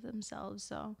something of themselves.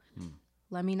 So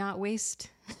let me not waste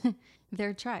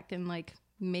their trek and like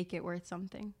make it worth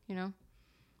something, you know?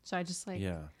 So I just like,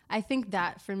 I think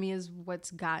that for me is what's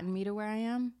gotten me to where I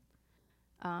am.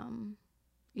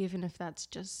 Even if that's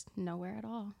just nowhere at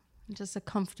all, just a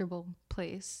comfortable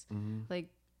place. Like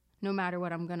no matter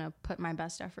what, I'm going to put my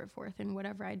best effort forth in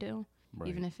whatever I do,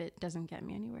 even if it doesn't get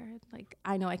me anywhere. Like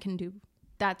I know I can do,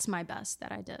 that's my best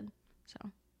that I did. So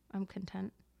I'm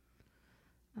content.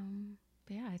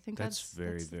 But yeah, I think that's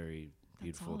very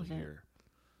beautiful to hear.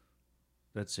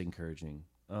 That's encouraging.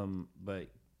 But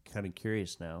kind of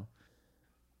curious now,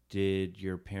 did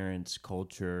your parents'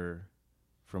 culture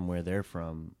from where they're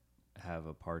from have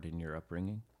a part in your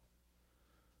upbringing?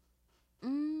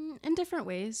 In different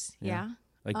ways, yeah.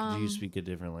 Like, do you speak a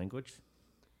different language?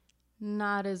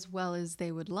 Not as well as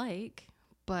they would like,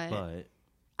 but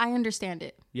I understand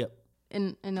it. Yep.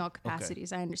 In all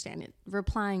capacities, I understand it.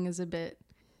 Replying is a bit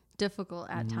difficult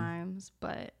at times,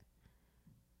 but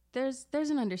there's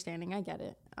an understanding. I get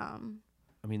it.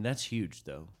 I mean, that's huge,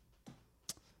 though.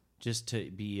 Just to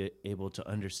be able to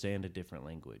understand a different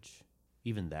language,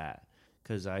 even that.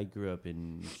 Because I grew up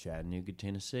in Chattanooga,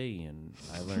 Tennessee, and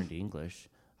I learned English.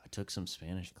 I took some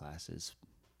Spanish classes.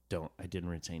 I didn't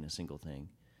retain a single thing.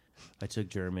 I took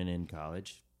German in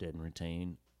college. Didn't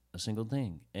retain a single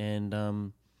thing. And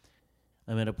I'm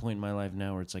at a point in my life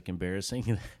now where it's like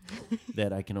embarrassing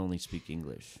that I can only speak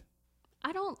English.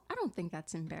 I don't think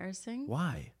that's embarrassing.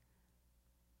 Why?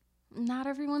 Not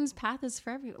everyone's path is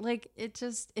for everyone. Like, it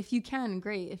just, if you can,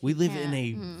 great. If we you live can't,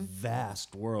 in a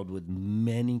vast world with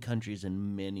many countries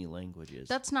and many languages.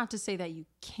 That's not to say that you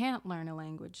can't learn a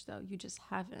language, though. You just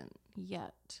haven't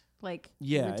yet. Like,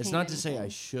 yeah, it's not to say I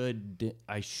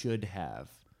should have,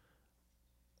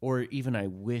 or even I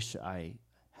wish I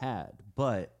had.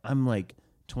 But I'm like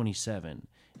 27,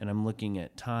 and I'm looking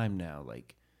at time now.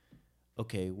 Like,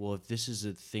 okay, well, if this is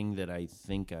a thing that I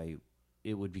think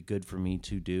it would be good for me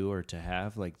to do or to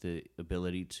have, like the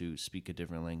ability to speak a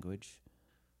different language,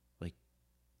 like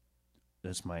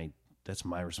that's my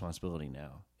responsibility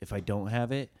now. If I don't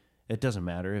have it, it doesn't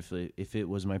matter if it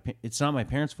was it's not my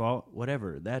parents' fault,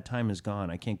 whatever. That time is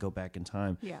gone. I can't go back in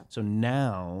time. Yeah. So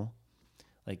now,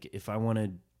 like if I want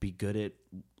to be good at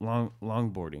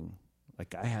longboarding,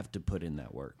 like I have to put in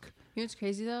that work. You know what's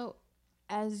crazy though?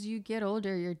 As you get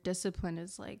older, your discipline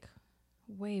is like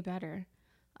way better.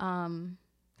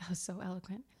 That was so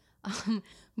eloquent.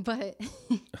 But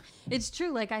it's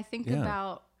true. Like I think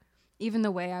about even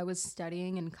the way I was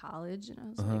studying in college, and I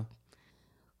was like,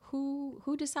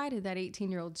 who decided that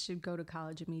 18-year-olds should go to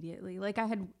college immediately? Like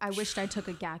I wished I took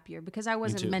a gap year because I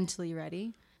wasn't mentally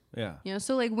ready. Yeah. You know,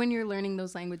 so like when you're learning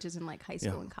those languages in like high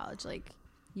school and college, like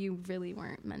you really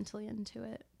weren't mentally into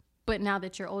it. But now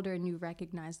that you're older and you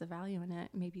recognize the value in it,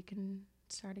 maybe you can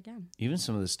start again. Even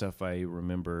some of the stuff I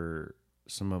remember,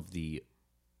 some of the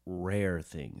rare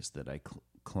things that I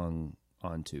clung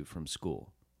onto from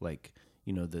school, like,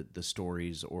 you know, the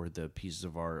stories or the pieces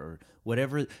of art or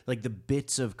whatever, like the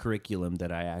bits of curriculum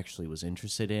that I actually was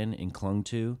interested in and clung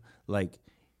to. Like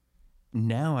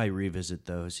now I revisit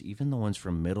those, even the ones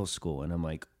from middle school, and I'm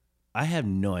like, I had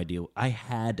no idea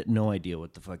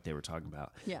what the fuck they were talking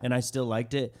about. Yeah. And I still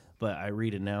liked it, but I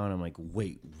read it now and I'm like,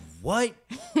 wait, what?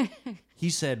 He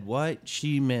said what?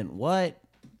 She meant what?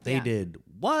 They did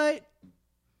what?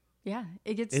 Yeah,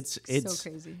 it gets so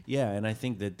crazy. Yeah, and I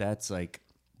think that's like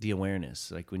the awareness.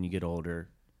 Like when you get older,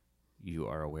 you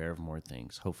are aware of more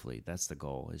things. Hopefully, that's the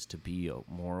goal, is to be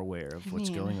more aware of what's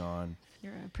going on.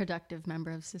 You're a productive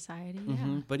member of society.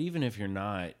 Mm-hmm. Yeah. But even if you're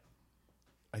not,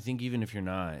 I think even if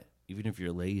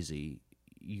you're lazy,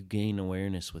 you gain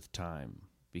awareness with time,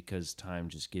 because time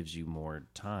just gives you more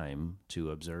time to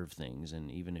observe things.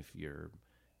 And even if you're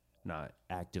not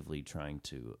actively trying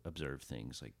to observe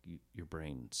things, like your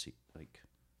brain,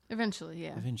 Eventually,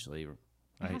 yeah.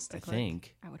 I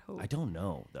think. I would hope. I don't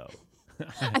know though.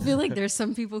 I feel like there's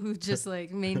some people who just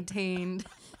like maintained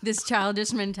this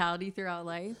childish mentality throughout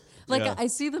life. Like I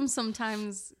see them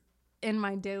sometimes in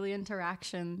my daily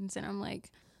interactions, and I'm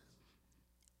like,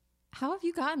 how have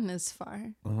you gotten this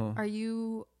far? Are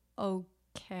you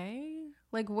okay?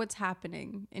 Like, what's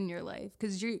happening in your life?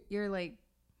 Because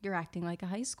you're acting like a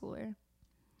high schooler.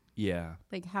 Yeah.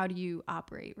 Like, how do you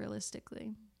operate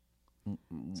realistically?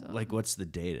 So. Like, what's the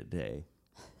day to day?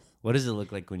 What does it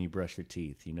look like when you brush your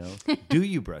teeth, you know? Do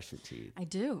you brush your teeth? I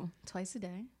do, twice a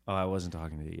day. Oh, I wasn't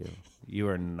talking to you. You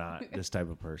are not this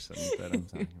type of person that I'm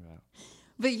talking about.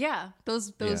 But yeah,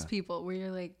 those people where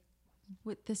you're like,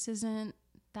 what, this isn't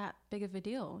that big of a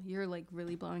deal. You're like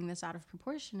really blowing this out of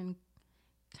proportion and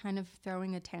kind of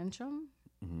throwing a tantrum.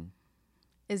 Mm-hmm.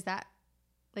 Is that,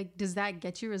 like, does that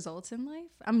get you results in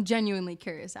life? I'm genuinely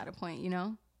curious at a point, you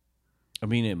know? I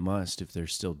mean, it must if they're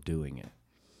still doing it.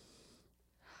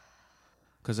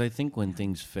 Because I think when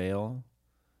things fail,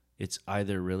 it's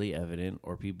either really evident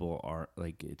or people are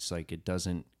like, it's like it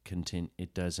doesn't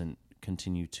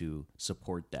continue to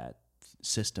support that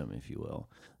system, if you will.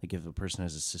 Like if a person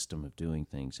has a system of doing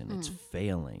things and it's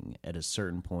failing, at a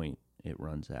certain point, it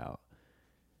runs out.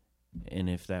 And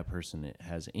if that person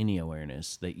has any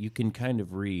awareness that you can kind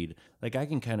of read, like I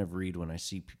can kind of read when I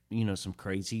see, you know, some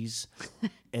crazies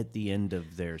at the end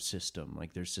of their system,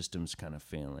 like their system's kind of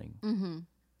failing. Mm-hmm.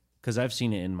 Because I've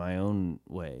seen it in my own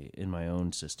way, in my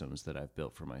own systems that I've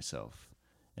built for myself.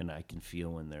 And I can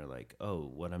feel when they're like, oh,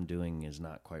 what I'm doing is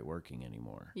not quite working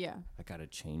anymore. Yeah. I got to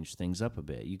change things up a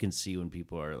bit. You can see when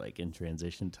people are like in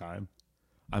transition time.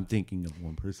 I'm thinking of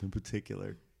one person in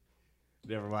particular.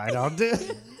 Never mind, I'll do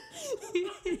it.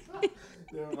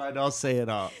 Never mind, I'll say it.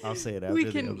 I'll say it after the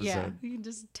episode. Yeah, we can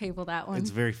just table that one.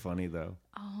 It's very funny though.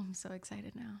 Oh, I'm so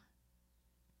excited now.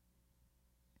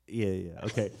 Yeah.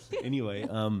 Okay. Anyway,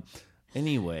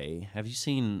 have you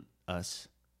seen Us?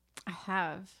 I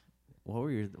have. What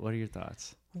are your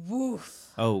thoughts?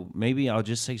 Woof. Oh, maybe I'll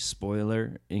just say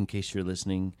spoiler in case you're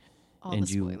listening and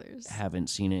you haven't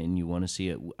seen it and you want to see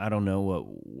it. I don't know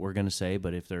what we're going to say,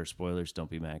 but if there are spoilers, don't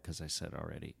be mad because I said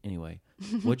already. Anyway,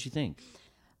 what'd you think?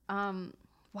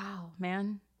 Wow,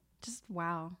 man. Just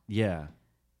wow. Yeah.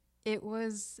 It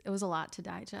was a lot to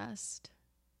digest.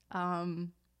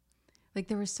 Like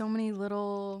there were so many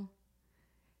little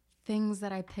things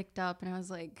that I picked up and I was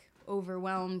like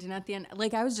overwhelmed. And at the end,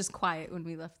 like I was just quiet when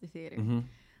we left the theater. Mm-hmm.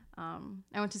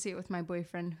 I went to see it with my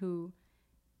boyfriend who,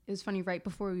 it was funny, right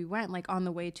before we went, like on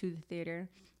the way to the theater,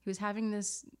 he was having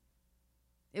this,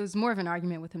 it was more of an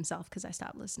argument with himself because I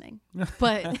stopped listening.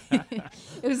 But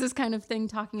it was this kind of thing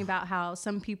talking about how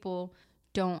some people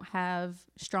don't have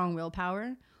strong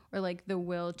willpower or like the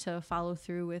will to follow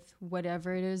through with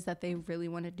whatever it is that they really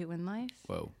want to do in life.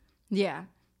 Whoa. Yeah.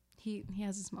 He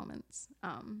has his moments.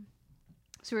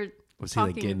 So we're Was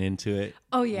talking, he like getting into it?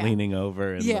 Oh yeah. Leaning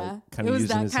over and like kind of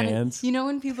using his hands? You know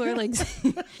when people are like,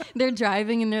 they're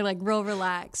driving and they're like real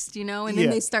relaxed, you know? And then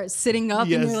they start sitting up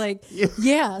and you're like,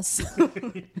 yes.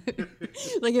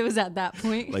 Like it was at that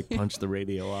point. Like punch the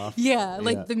radio off. Yeah.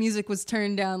 Like the music was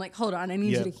turned down. Like, hold on, I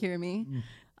need you to hear me.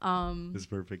 It's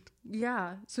perfect.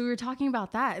 Yeah. So we were talking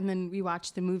about that and then we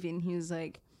watched the movie and he was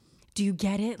like, do you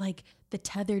get it? Like the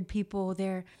tethered people,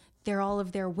 they're all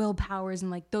of their willpowers and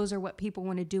like those are what people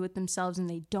want to do with themselves and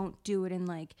they don't do it and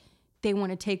like they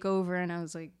want to take over. And I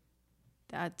was like,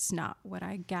 that's not what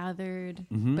I gathered,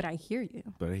 but I hear you.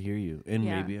 And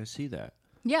maybe I see that.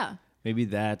 Yeah. Maybe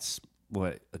that's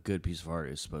what a good piece of art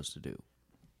is supposed to do.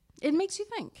 It makes you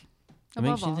think. It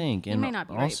makes you think. And you may not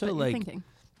be also right, but like, you're thinking.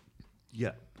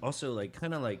 Yeah. Also like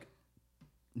kind of like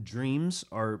dreams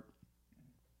are,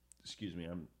 excuse me,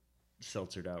 I'm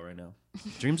seltzered out right now.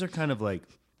 Dreams are kind of like,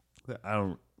 I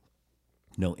don't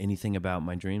know anything about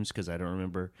my dreams because I don't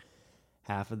remember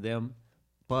half of them.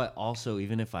 But also,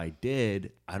 even if I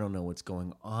did, I don't know what's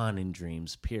going on in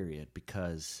dreams, period,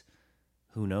 because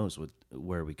who knows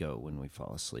where we go when we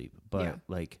fall asleep. But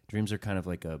like dreams are kind of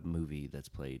like a movie that's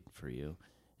played for you.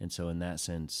 And so in that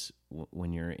sense,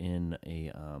 when you're in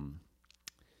a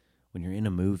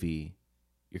movie,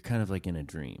 you're kind of like in a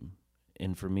dream.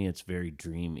 And for me, it's very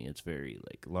dreamy. It's very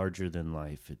like larger than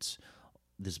life. It's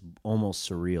this almost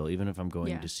surreal, even if I'm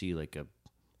going to see like a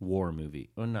war movie.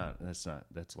 Oh, that's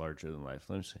larger than life.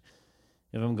 Let me say,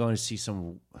 if I'm going to see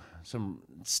some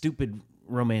stupid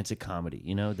romantic comedy,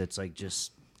 you know, that's like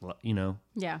just, you know,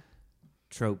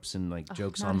 tropes and like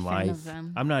jokes on life.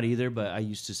 I'm not either, but I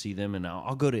used to see them and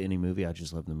I'll go to any movie. I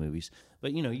just love the movies.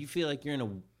 But you know, you feel like you're in a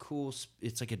cool,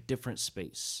 it's like a different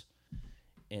space.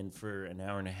 And for an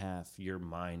hour and a half, your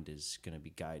mind is going to be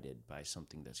guided by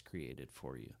something that's created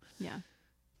for you. Yeah.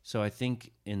 So I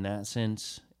think in that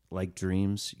sense, like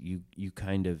dreams, you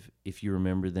kind of, if you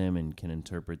remember them and can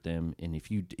interpret them, and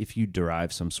if you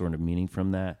derive some sort of meaning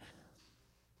from that,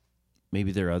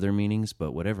 maybe there are other meanings,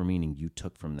 but whatever meaning you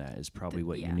took from that is probably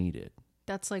what you needed.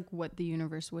 That's like what the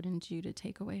universe wanted you to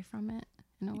take away from it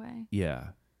in a way. Yeah.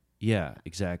 Yeah,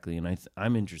 exactly. And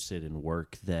I'm interested in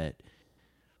work that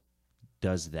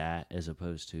does that as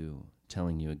opposed to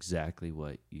telling you exactly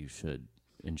what you should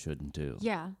and shouldn't do.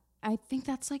 Yeah. I think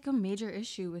that's like a major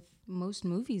issue with most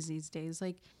movies these days.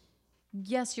 Like,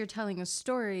 yes, you're telling a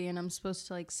story and I'm supposed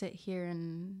to like sit here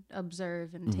and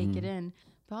observe and take it in,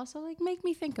 but also like make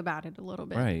me think about it a little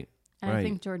bit. Right. And right. I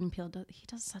think Jordan Peele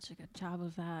does such a good job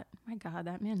of that. My God,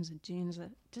 that man's a genius.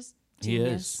 Just He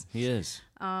genius. is.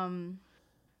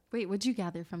 Wait, what'd you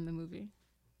gather from the movie?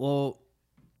 Well,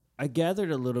 I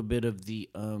gathered a little bit of the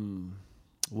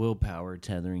willpower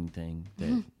tethering thing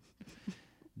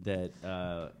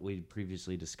that we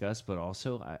previously discussed, but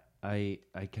also I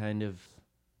kind of,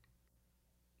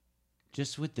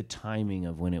 just with the timing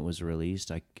of when it was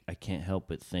released, I can't help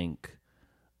but think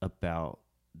about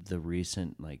the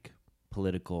recent like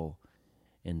political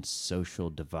and social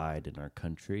divide in our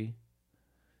country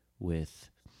with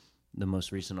the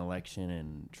most recent election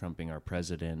and trumping our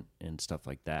president and stuff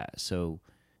like that. So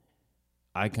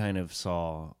I kind of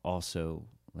saw also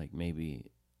like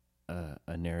maybe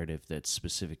a narrative that's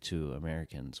specific to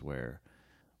Americans where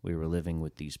we were living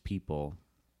with these people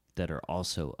that are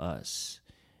also us.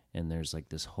 And there's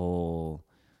this whole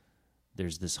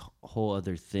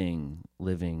other thing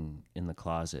living in the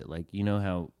closet. Like, you know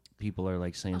how people are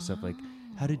like saying stuff like,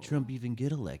 how did Trump even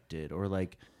get elected? Or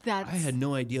like, I had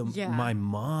no idea my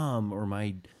mom or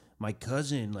my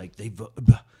cousin, like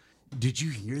did you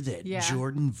hear that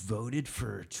Jordan voted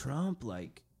for Trump?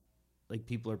 Like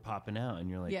people are popping out and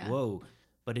you're like, whoa,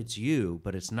 but it's you,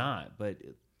 but it's not. But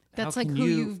that's like who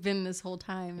you've been this whole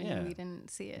time and we didn't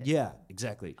see it. Yeah,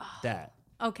 exactly. That.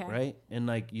 Okay. Right? And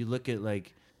like you look at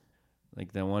like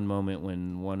that one moment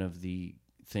when one of the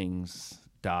things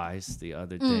dies, the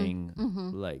other thing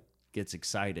like gets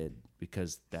excited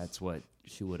because that's what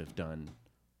she would have done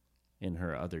in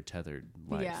her other tethered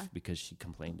life because she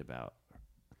complained about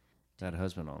that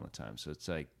husband all the time. So it's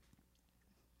like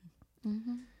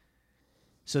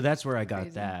so that's where I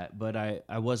got that, but I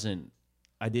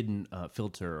didn't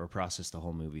filter or process the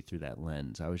whole movie through that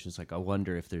lens. I was just like, I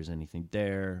wonder if there's anything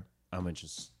there. I'm gonna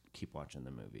just keep watching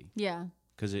the movie. Yeah,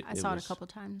 because I saw it a couple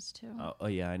times too. Oh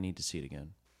yeah, I need to see it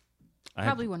again.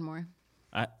 Probably one more.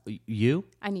 You?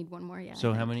 I need one more. Yeah.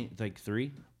 So how many? Like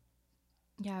 3?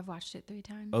 Yeah, I've watched it 3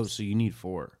 times. Oh, so you need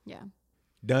 4? Yeah.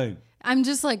 Dang. I'm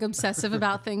just like obsessive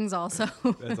about things also.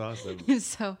 That's awesome.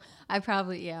 So I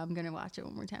probably, I'm going to watch it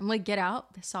one more time. Like Get Out,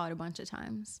 I saw it a bunch of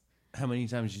times. How many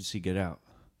times did you see Get Out?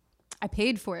 I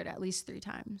paid for it at least 3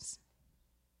 times.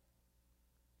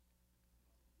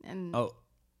 And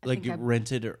like you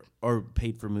rented or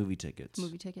paid for movie tickets?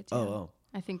 Movie tickets, yeah. Oh.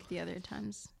 I think the other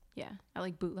times, I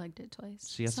like bootlegged it twice.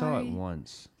 See, I saw it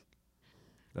once.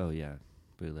 Oh, yeah.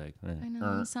 Bootleg. I know,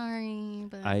 I'm sorry.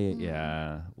 But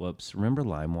whoops. Remember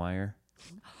LimeWire?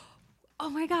 Oh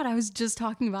my God, I was just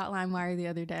talking about LimeWire the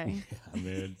other day. Yeah,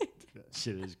 man. That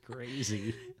shit is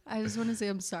crazy. I just want to say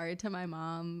I'm sorry to my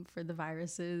mom for the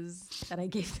viruses that I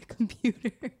gave the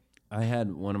computer. I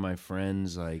had one of my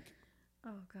friends, like,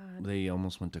 oh God, they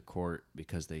almost went to court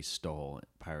because they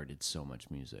pirated so much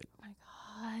music. Oh my God.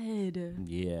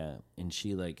 Yeah, and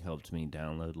she like helped me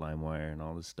download LimeWire and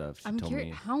all this stuff. I'm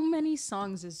curious, how many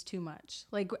songs is too much?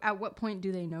 Like, at what point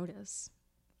do they notice?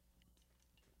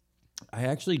 I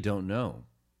actually don't know.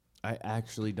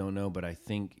 But I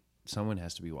think someone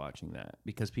has to be watching that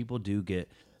because people do get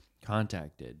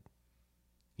contacted.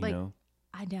 You know,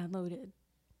 I downloaded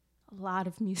a lot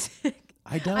of music.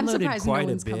 I downloaded I'm surprised quite no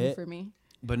one's a bit, coming for me.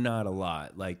 But not a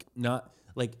lot.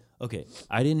 Okay,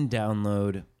 I didn't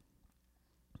download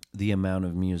the amount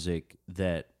of music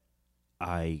that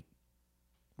I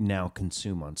now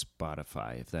consume on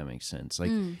Spotify, if that makes sense. Like,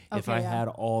 if I had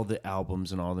all the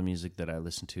albums and all the music that I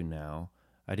listen to now,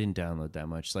 I didn't download that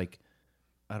much. Like,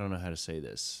 I don't know how to say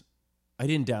this. I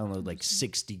didn't download like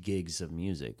 60 gigs of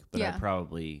music, but I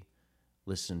probably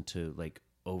listened to like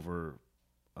over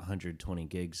 120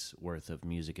 gigs worth of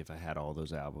music if I had all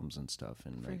those albums and stuff.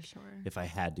 And For like, sure. if I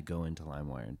had to go into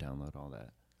LimeWire and download all that.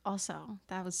 Also,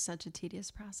 that was such a tedious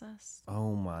process.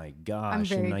 Oh my gosh. I'm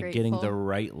very and like grateful. getting the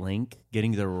right link,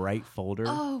 getting the right folder.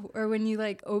 Oh, or when you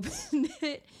like open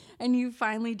it and you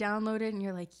finally download it and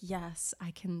you're like, yes, I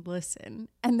can listen.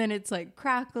 And then it's like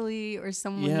crackly or it's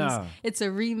a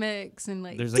remix and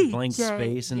like there's like DJ. blank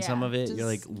space in some of it. You're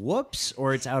like, whoops,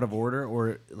 or it's out of order,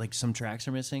 or like some tracks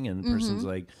are missing and the person's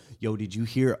like, yo, did you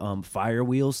hear Fire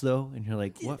Wheels though? And you're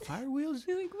like, what, Fire Wheels?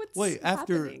 You're like, what's Wait,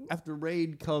 happening? after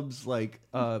Rain comes like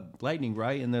Lightning,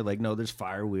 right? And they're like, no, there's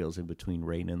Fire Wheels in between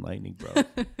Rain and Lightning,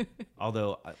 bro.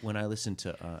 Although when I listen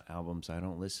to albums, I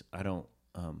don't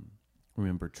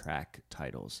remember track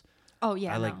titles. Oh,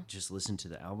 yeah, I like no. just listen to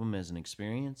the album as an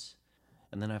experience,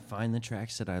 and then I find the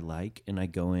tracks that I like, and I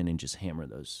go in and just hammer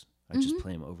those. I just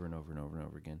play them over and over and over and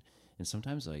over again. And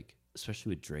sometimes, like,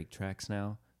 especially with Drake tracks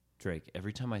now, Drake,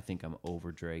 every time I think I'm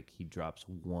over Drake, he drops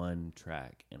one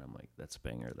track, and I'm like, that's a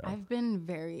banger, though. I've been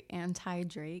very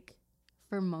anti-Drake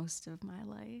for most of my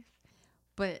life.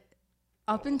 But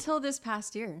up until this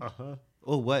past year.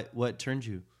 Oh, what turned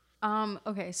you?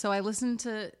 Okay, so I listened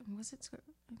to, was it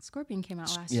Scorpion came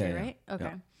out last year, right? Okay.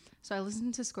 Yeah. So I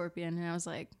listened to Scorpion and I was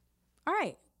like, all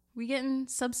right, we getting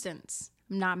substance.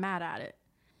 I'm not mad at it.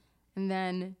 And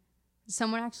then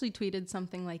someone actually tweeted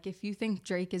something like, if you think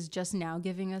Drake is just now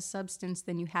giving us substance,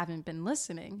 then you haven't been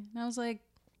listening. And I was like,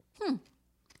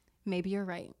 maybe you're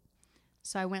right.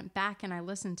 So I went back and I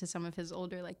listened to some of his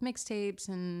older like mixtapes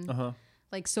and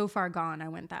like So Far Gone. I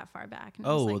went that far back. And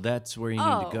I was Oh, well, like, that's where you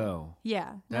need to go. yeah.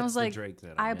 And I That's was the like, Drake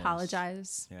that I I miss.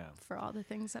 apologize Yeah. for all the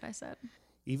things that I said.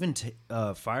 Even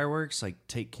Fireworks, like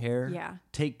Take Care. Yeah.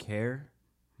 Take Care.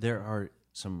 There are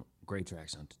some great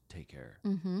tracks on Take Care.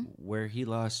 Mm-hmm. Where he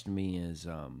lost me is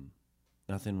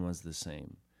Nothing Was the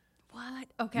Same. What?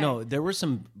 Okay. No, there were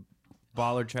some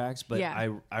baller tracks, but Yeah.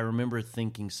 I remember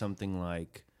thinking something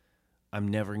like, we're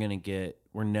never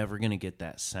gonna get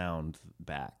that sound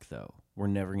back, though. We're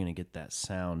never gonna get that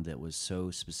sound that was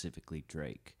so specifically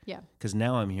Drake. Yeah. Because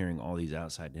now I'm hearing all these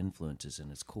outside influences, and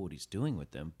it's cool what he's doing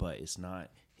with them, but it's not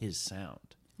his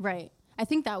sound. Right. I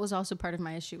think that was also part of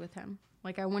my issue with him.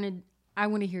 Like I want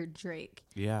to hear Drake.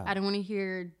 Yeah. I don't want to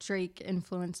hear Drake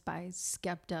influenced by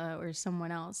Skepta or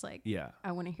someone else. Like Yeah.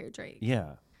 I want to hear Drake.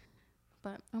 Yeah.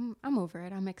 But I'm over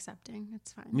it. I'm accepting.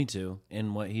 It's fine. Me too.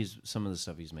 And some of the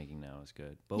stuff he's making now is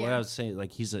good. But what Yeah. I was saying,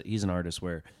 like he's an artist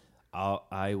where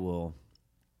I will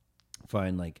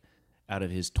find like out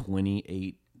of his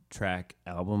 28 track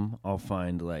album, I'll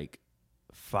find like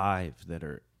 5 that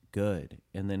are good.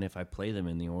 And then if I play them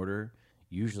in the order,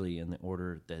 usually in the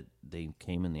order that they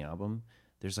came in the album,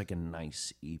 there's like a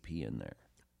nice EP in there.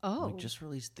 Oh. Like just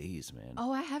release these, man.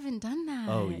 Oh, I haven't done that.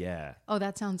 Oh yeah. Oh,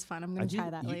 that sounds fun. I'm going to try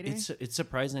that later. It's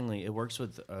surprisingly, it works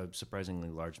with a surprisingly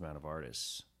large amount of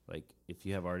artists. Like if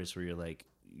you have artists where you're like,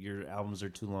 your albums are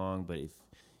too long, but if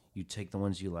you take the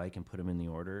ones you like and put them in the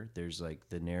order, there's like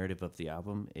the narrative of the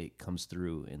album, it comes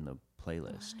through in the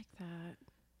playlist. I like that.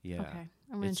 Yeah. Okay.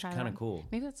 I'm going to try that. It's kind of cool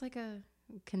Maybe that's like a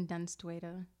condensed way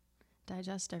to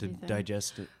digest to everything.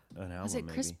 digest an album. Was it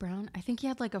Chris maybe. Brown? I think he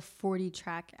had like a 40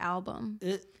 track album.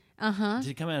 Did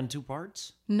it come out in 2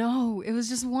 parts? No, it was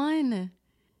just one.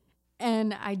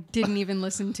 And I didn't even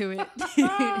listen to it.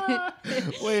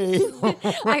 Wait.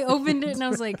 I opened it and I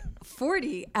was like,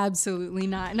 40? Absolutely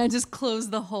not. And I just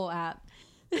closed the whole app.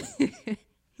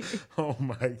 Oh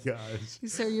my gosh.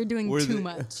 Sir, you're doing Were too they-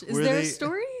 much. Is were there a they-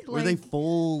 story? Were they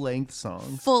full length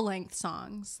songs? full length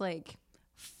songs? Like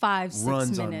 5, 6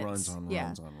 Runs minutes. on runs on yeah.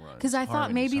 runs on runs. Because I thought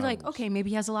Harmonies, maybe like, harmonies. okay, maybe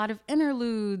he has a lot of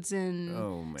interludes and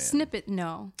Oh, man. snippet.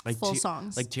 No, Like full Ti-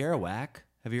 songs. Like Tierra Whack.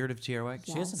 Have you heard of Tierra Whack?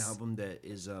 She has an Yes. album that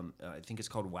is, I think it's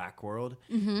called Whack World.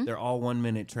 They're all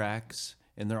 1-minute tracks,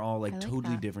 and they're all like I like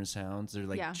totally that. different sounds. They're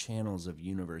like Yeah. channels of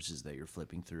universes that you're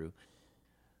flipping through.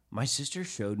 My sister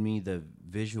showed me the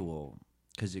visual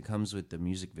because it comes with the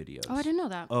music videos. Oh, I didn't know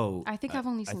that. Oh, I think I've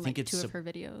only I seen think like it's 2 sup- of her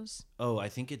videos. Oh, I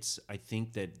think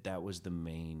that was the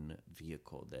main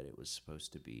vehicle that it was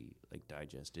supposed to be like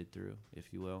digested through,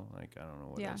 if you will. Like I don't know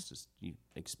what Yeah. else just you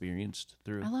experienced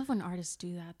through. I love when artists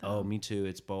do that Oh, though. me too.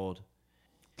 It's bold.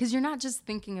 Because you're not just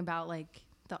thinking about like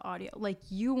the audio. Like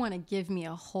you want to give me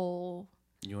a whole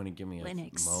You want to give me an moment.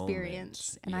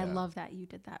 experience. And I Yeah. love that you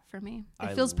did that for me. It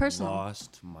I feels personal.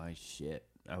 lost my shit.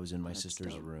 I was in my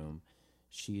sister's dope. room.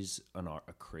 She's a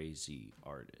crazy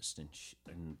artist,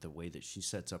 and the way that she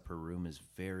sets up her room is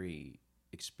very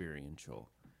experiential.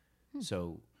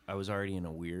 So I was already in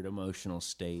a weird emotional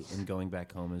state, and going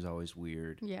back home is always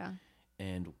weird. Yeah.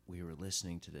 And we were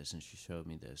listening to this, and she showed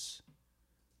me this.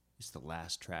 It's the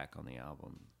last track on the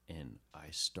album, and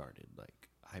I started like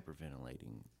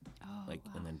hyperventilating,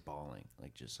 and then bawling,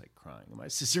 like just like crying. And my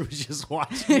sister was just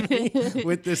watching me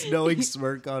with this knowing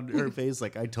smirk on her face,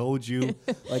 like I told you,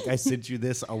 like I sent you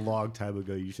this a long time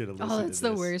ago. You should have listened. Oh, it's to the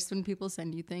this. worst when people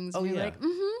send you things Oh, and you're yeah. like,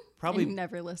 mm-hmm. Probably, And you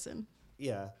never listen.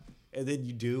 yeah. And then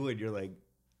you do, and you're like,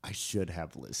 I should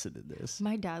have listened to this.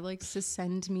 My dad likes to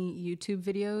send me YouTube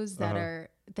videos that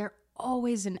they're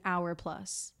always an hour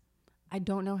plus. I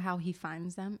don't know how he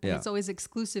finds them. And Yeah. it's always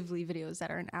exclusively videos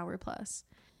that are an hour plus.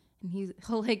 And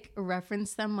he'll like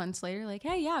reference them months later, like,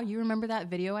 hey, yeah, you remember that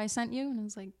video I sent you? And I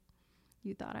was like,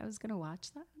 you thought I was going to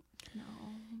watch that? No.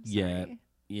 I'm Yeah, sorry.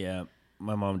 yeah.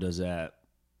 My mom does that,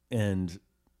 and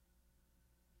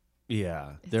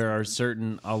yeah, there are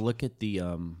certain. I'll look at the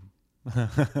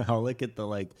I'll look at the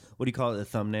like, what do you call it, the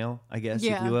thumbnail, I guess, if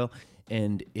Yeah. you will.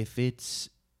 And if it's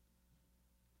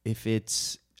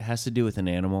has to do with an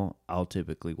animal, I'll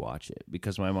typically watch it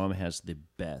because my mom has the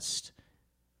best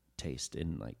taste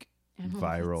in like Animal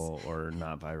viral or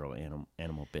not viral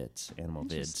animal bits, animal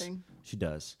vids. Interesting. She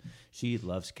does. She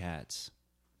loves cats.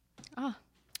 Ah,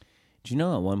 Do you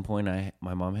know at one point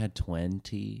my mom had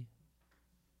 20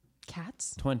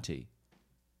 cats?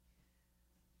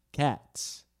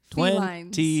 cats.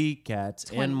 Felines. 20 cats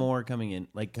 20. and more coming in,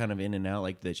 like kind of in and out,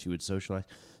 like that she would socialize.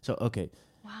 So, okay.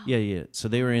 Wow. Yeah. So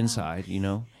they were inside, you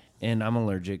know, and I'm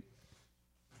allergic.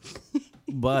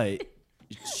 But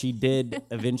she did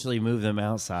eventually move them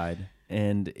outside,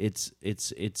 and it's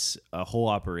a whole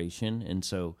operation. And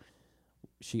so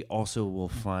she also will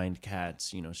find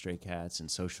cats, you know, stray cats,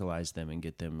 and socialize them and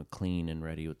get them clean and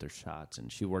ready with their shots.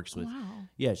 And she works with,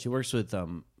 Wow. she works with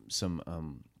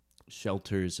some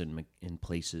shelters and in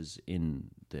places in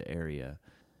the area,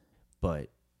 but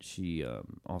she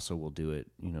also will do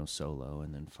it, you know, solo,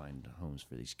 and then find homes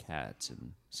for these cats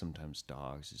and sometimes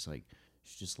dogs. It's like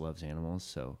she just loves animals,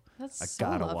 so That's I so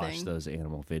gotta loving. watch those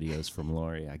animal videos from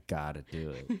Lori. I gotta do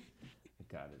it.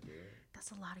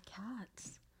 That's a lot of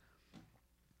cats.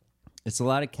 It's a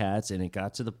lot of cats, and it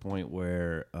got to the point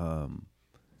where,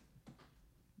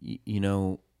 you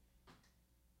know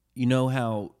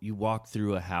how you walk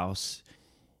through a house,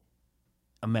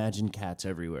 imagine cats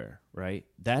everywhere, right?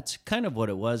 That's kind of what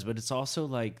it was, but it's also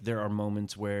like there are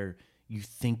moments where you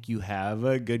think you have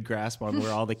a good grasp on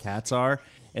where all the cats are,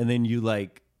 and then you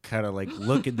like kind of like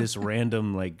look at this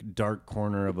random like dark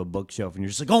corner of a bookshelf, and you're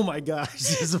just like, oh my gosh,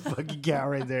 there's a fucking cat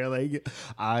right there, like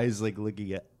eyes like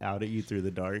looking out at you through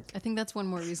the dark. I think that's one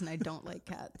more reason I don't like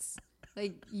cats.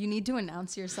 Like, you need to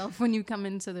announce yourself when you come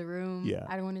into the room. Yeah.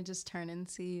 I don't want to just turn and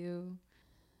see you.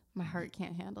 My heart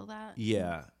can't handle that.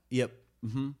 Yeah. Yep.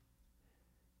 Mm-hmm.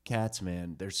 Cats,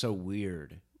 man, they're so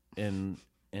weird, and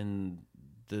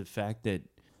the fact that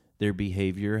their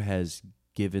behavior has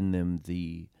given them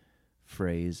the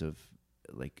phrase of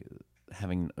like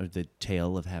having, or the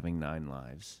tale of having 9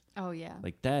 lives. Oh, yeah.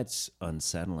 Like, that's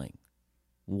unsettling.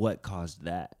 What caused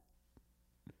that?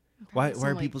 Why Some,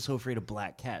 are like, people so afraid of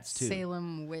black cats too?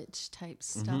 Salem witch type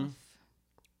stuff. Mm-hmm.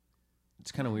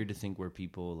 It's kind of weird to think where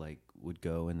people like would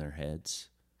go in their heads,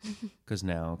 because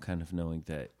now kind of knowing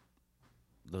that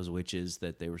those witches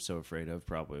that they were so afraid of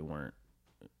probably weren't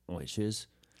witches.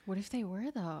 What if they were,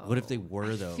 though? What if they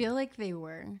were, though? I feel like they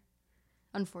were,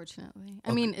 unfortunately.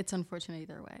 I mean, it's unfortunate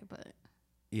either way, but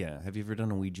Yeah. Have you ever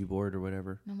done a Ouija board or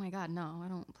whatever? oh my God, no, I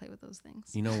don't play with those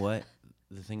things. You know what?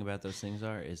 The thing about those things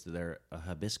is that they're a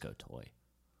Hibisco toy.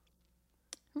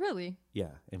 Really?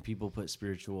 Yeah. And people put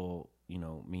spiritual, you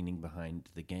know, meaning behind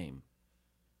the game.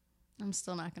 I'm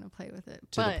still not going to play with it.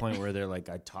 To the point where they're like,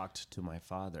 I talked to my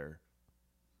father,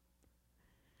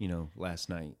 you know, last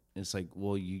night. It's like,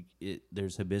 well,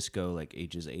 there's Hibisco like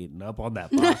ages 8 and up on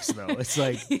that box, though. It's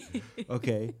like,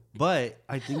 okay. But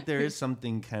I think there is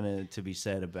something kind of to be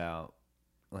said about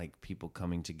like people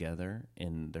coming together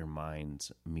and their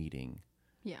minds meeting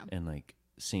Yeah. and like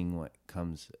seeing what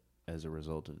comes as a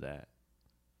result of that.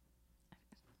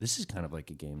 This is kind of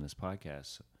like a game, this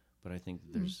podcast, but I think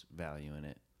there's value in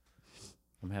it.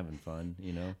 I'm having fun,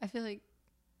 you know? I feel like,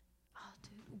 oh,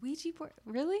 dude, Ouija board,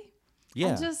 really?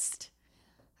 Yeah.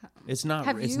 It's not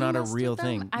Have it's you not a messed real with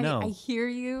them? thing. I No. I hear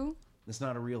you. It's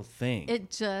not a real thing. It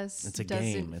just It's a doesn't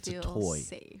game. It's a feel toy.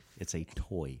 safe. It's a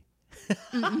toy.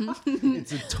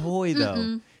 It's a toy,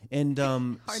 though. And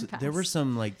Hard there were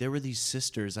pass. there were these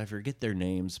sisters, I forget their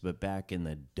names, but back in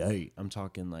the day, I'm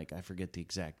talking like, I forget the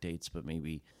exact dates, but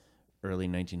maybe early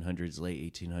 1900s,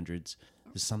 late 1800s,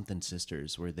 the something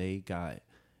sisters, where they got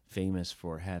famous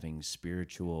for having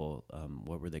spiritual,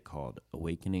 what were they called?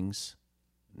 Awakenings?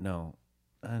 No.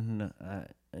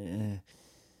 I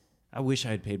wish I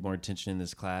had paid more attention in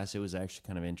this class. It was actually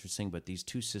kind of interesting, but these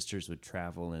 2 sisters would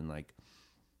travel and like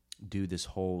do this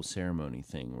whole ceremony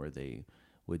thing where they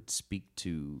would speak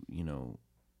to, you know,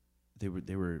 they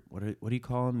were what do you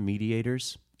call them?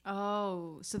 Mediators?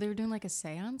 Oh, so they were doing like a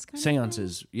seance kind of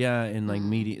Seances. Yeah, and like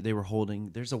they were holding,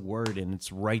 there's a word and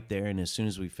it's right there, and as soon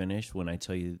as we finish, when I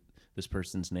tell you this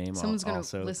person's name, Someone's I'll going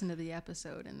also to listen to the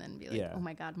episode and then be like, Yeah. oh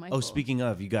my God, Michael. Oh, speaking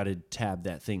of, you got to tab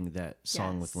that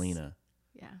song with Yes. Lena.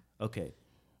 Yeah. Okay.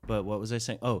 But what was I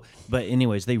saying? Oh, but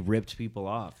anyways, they ripped people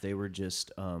off. They were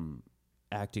just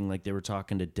acting like they were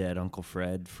talking to dead Uncle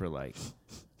Fred for like,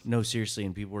 no, seriously.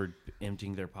 And people were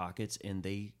emptying their pockets, and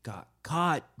they got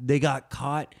caught. They got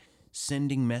caught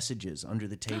sending messages under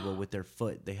the table with their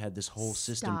foot. They had this whole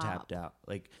system Stop. tapped out,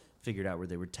 like figured out where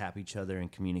they would tap each other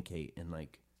and communicate. And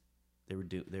like they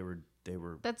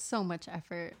were. That's so much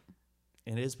effort.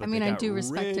 It is, but I mean, they I got do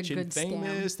respect a rich and good scam.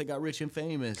 famous. They got rich and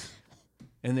famous,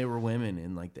 and they were women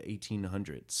in like the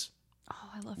 1800s. Oh,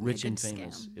 I love me a Rich good and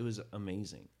famous. scam. It was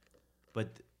amazing,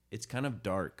 but it's kind of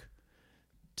dark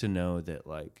to know that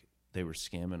like they were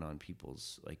scamming on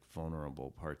people's like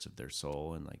vulnerable parts of their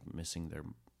soul and like missing their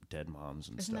dead moms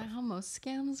and Isn't stuff. that how most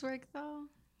scams work, though?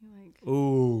 You're like,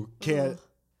 Oh, can't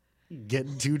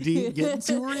get too deep, get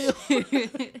too real.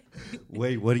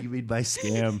 Wait, what do you mean by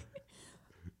scam?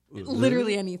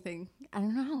 literally anything. I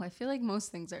don't know. I feel like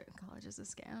most things are college is a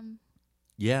scam.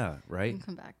 Yeah, We right. can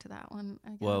come back to that one, I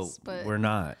guess. Well, but we're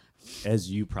not,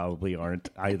 as you probably aren't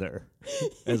either.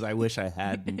 As I wish I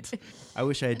hadn't. I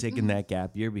wish I had taken that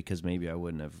gap year because maybe I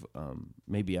wouldn't have.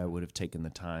 Maybe I would have taken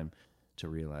the time to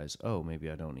realize, oh,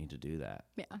 maybe I don't need to do that.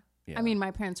 yeah. Yeah. I mean, my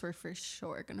parents were for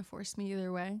sure going to force me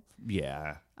either way.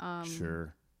 Yeah,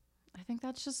 sure. I think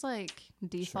that's just like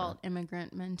default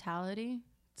immigrant mentality.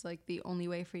 It's like the only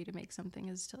way for you to make something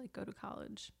is to like go to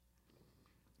college.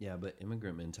 Yeah, but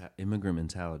immigrant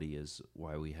mentality is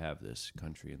why we have this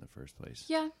country in the first place.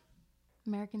 Yeah.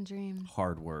 American dream.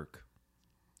 Hard work.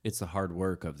 It's the hard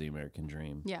work of the American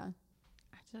dream. Yeah.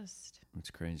 I just It's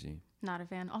crazy. not a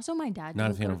fan. Also, my dad Not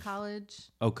a didn't fan go of- to college.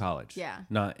 Oh, college. Yeah.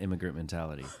 Not immigrant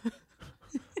mentality.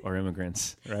 Or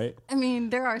immigrants, right? I mean,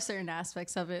 there are certain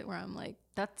aspects of it where I'm like,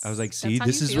 that's. I was like, that's see, how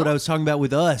this you is what feel? I was talking about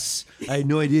with us. I had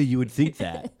no idea you would think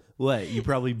that. What? You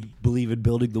probably believe in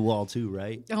building the wall too,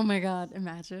 right? Oh my God,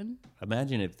 imagine.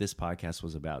 Imagine if this podcast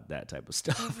was about that type of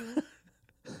stuff.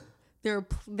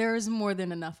 There's more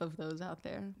than enough of those out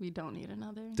there. We don't need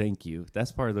another. Thank you.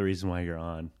 That's part of the reason why you're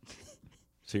on.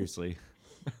 Seriously.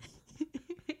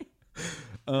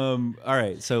 All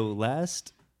right. So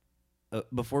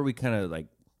before we kind of like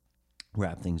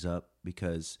wrap things up,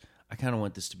 because I kind of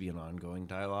want this to be an ongoing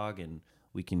dialogue and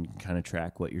we can kind of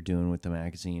track what you're doing with the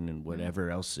magazine and whatever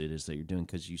else it is that you're doing.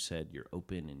 Cause you said you're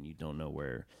open and you don't know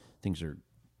where things are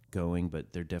going,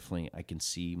 but they're definitely, I can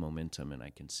see momentum and I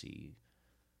can see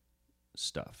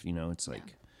stuff, you know, it's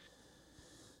like,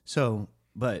 so,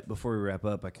 but before we wrap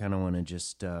up, I kind of want to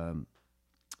just, a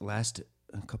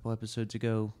couple episodes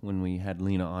ago when we had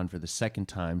Lena on for the second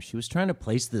time, she was trying to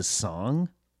place this song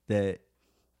that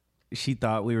she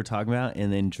thought we were talking about,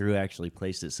 and then Drew actually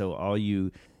placed it. So all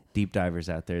you deep divers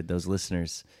out there, those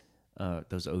listeners,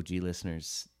 those OG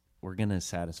listeners, we're going to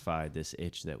satisfy this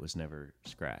itch that was never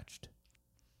scratched.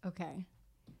 Okay.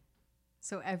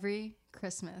 So every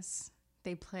Christmas,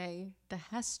 they play the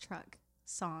Hess truck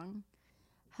song.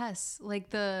 Hess, like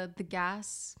the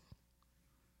gas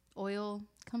oil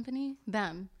company,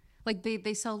 them. Like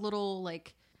they sell little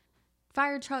like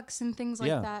fire trucks and things like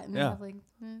Yeah, that. And they yeah. have like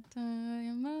the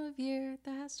time of year,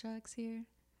 the Hess truck's here.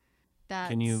 That's,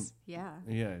 Can you- yeah.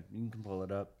 Yeah, you can pull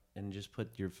it up and just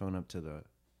put your phone up to the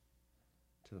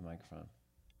microphone.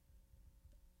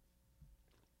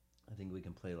 I think we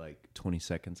can play like 20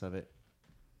 seconds of it.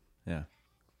 Yeah.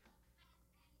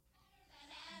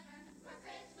 For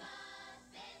Christmas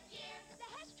this year, the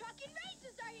Hess truck and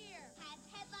races are here. Has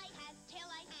headlight, has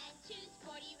taillight, and two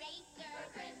sporty racers.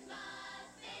 For Christmas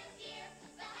this year,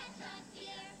 the Hess truck's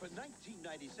here. For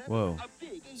 1997, Whoa. a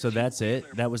big So that's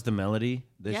it? That was the melody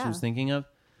that she Yeah. was thinking of?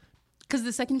 Because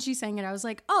the second she sang it, I was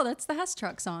like, oh, that's the Hess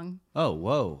truck song. Oh,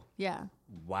 whoa. Yeah.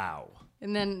 Wow.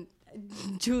 And then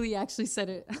Julie actually said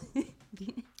it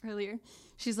earlier.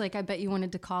 She's like, I bet you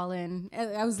wanted to call in.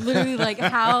 And I was literally like,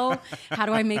 how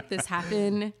do I make this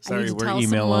happen? I need Sorry, to we're tell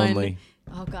email someone. only.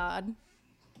 Oh God.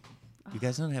 You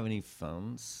guys don't have any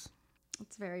phones?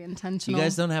 It's very You intentional.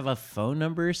 guys don't have a phone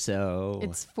number, so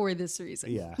It's for this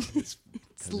reason. yeah, it's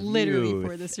literally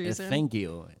for this reason. Thank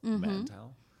you,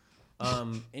 Mantel.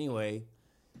 Anyway,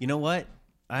 you know what?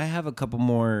 I have a couple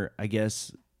more. I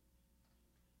guess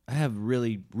I have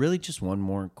really just one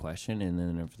more question, and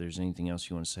then if there's anything else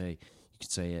you want to say, you can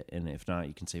say it, and if not,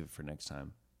 you can save it for next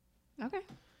time. Okay.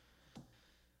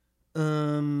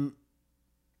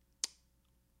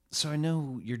 So I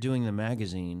know you're doing the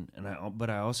magazine, but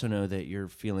I also know that you're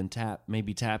feeling tapped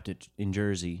in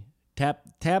Jersey,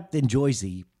 tapped in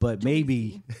Jersey, but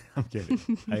maybe I'm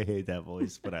kidding. I hate that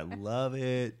voice, but I love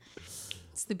it.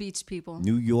 It's the beach people.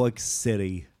 New York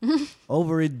City,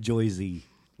 over in Jersey,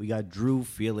 we got Drew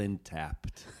feeling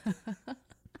tapped.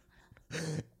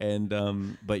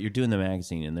 And but you're doing the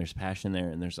magazine, and there's passion there,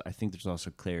 and I think there's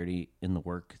also clarity in the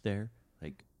work there,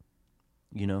 like,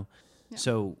 you know,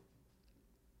 so.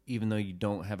 Even though you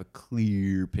don't have a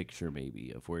clear picture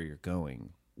maybe of where you're going,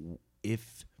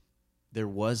 if there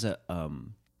was a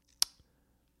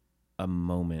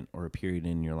moment or a period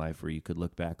in your life where you could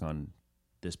look back on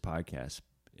this podcast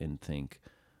and think,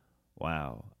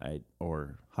 wow,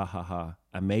 or ha ha ha,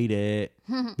 I made it,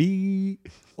 B,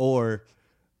 or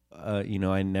I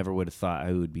never would have thought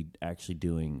I would be actually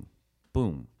doing,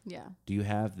 boom. Yeah. Do you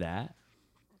have that?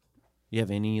 You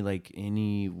have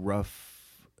any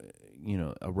rough,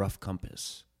 a rough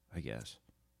compass, I guess.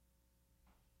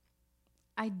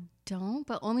 I don't,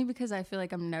 but only because I feel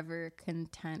like I'm never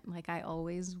content. Like I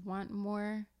always want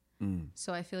more.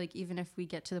 So I feel like even if we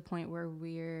get to the point where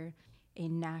we're a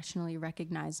nationally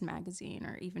recognized magazine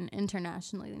or even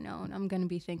internationally known, I'm going to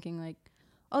be thinking like,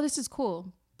 oh, this is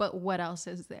cool, but what else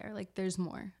is there? Like there's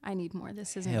more. I need more.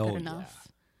 This isn't Hell good enough.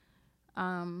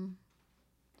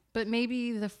 But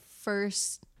maybe the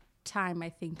first time I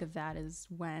think of that is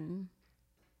when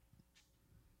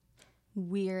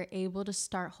we're able to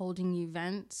start holding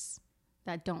events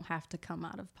that don't have to come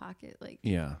out of pocket. Like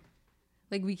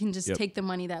we can just take the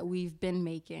money that we've been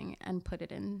making and put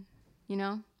it in,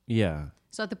 Yeah.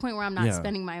 So at the point where I'm not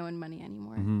spending my own money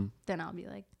anymore, then I'll be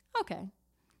like, okay,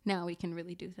 now we can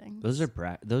really do things.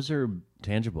 Those are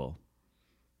tangible.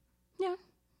 Yeah.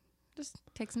 Just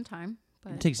take some time.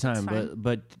 But It takes time, it's fine.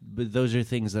 but those are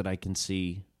things that I can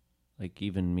see. Like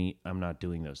even me, I'm not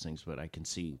doing those things, but I can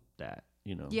see that,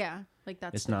 Yeah. Like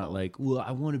that's It's the not goal. like, well,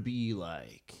 I want to be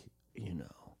like,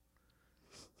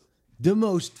 the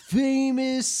most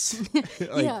famous.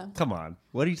 Yeah. Come on.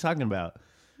 What are you talking about?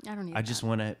 I don't need I just that.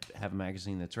 want to have a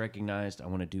magazine that's recognized. I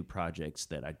want to do projects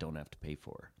that I don't have to pay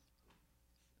for.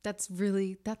 That's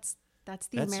the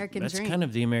American that's dream. kind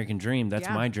of the American dream. That's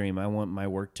Yeah. my dream. I want my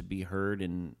work to be heard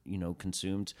and,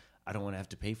 consumed. I don't want to have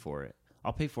to pay for it.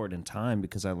 I'll pay for it in time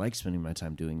because I like spending my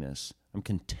time doing this. I'm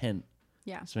content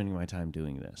Yeah. spending my time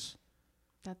doing this.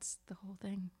 That's the whole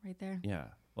thing right there. Yeah.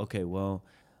 Okay, well,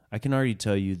 I can already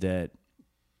tell you that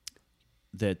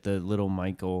the little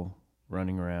Michael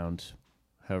running around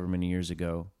however many years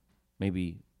ago,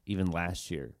 maybe even last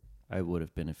year, I would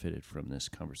have benefited from this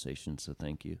conversation, so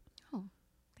thank you. Oh,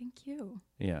 thank you.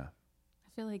 Yeah. I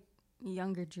feel like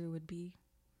younger Drew would be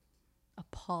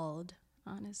appalled,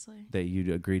 honestly. That you'd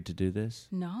agreed to do this?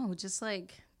 No, just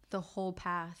like the whole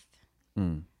path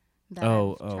that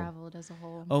Oh, I've oh. traveled as a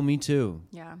whole. Oh, me too.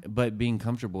 Yeah. But being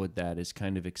comfortable with that is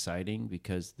kind of exciting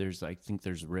because I think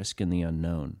there's risk in the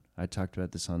unknown. I talked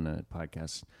about this on the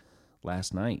podcast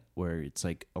last night where it's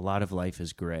like a lot of life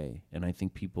is gray. And I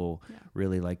think people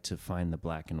really like to find the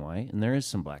black and white. And there is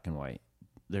some black and white.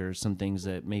 There are some things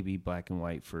that may be black and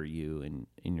white for you and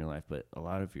in your life, but a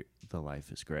lot of the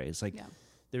life is gray. It's like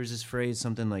there's this phrase,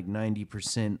 something like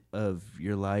 90% of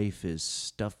your life is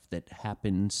stuff that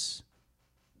happens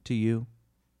to you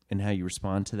and how you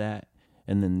respond to that.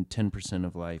 And then 10%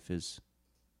 of life is,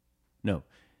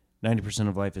 90%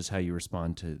 of life is how you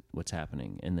respond to what's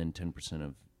happening. And then 10%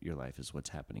 of your life is what's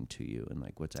happening to you and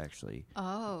like what's actually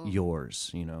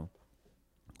yours,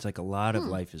 It's like a lot of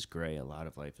life is gray. A lot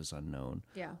of life is unknown.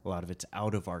 Yeah. A lot of it's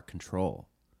out of our control.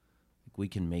 Like we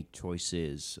can make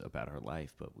choices about our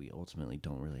life, but we ultimately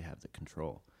don't really have the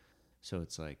control. So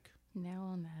it's like, Nail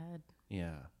on the head.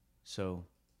 yeah. So,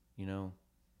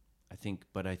 I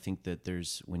think that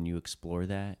there's, when you explore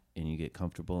that and you get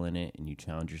comfortable in it and you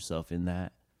challenge yourself in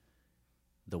that,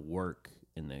 the work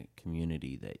in the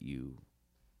community that you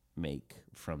make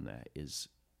from that is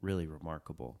really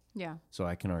remarkable. Yeah. So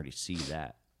I can already see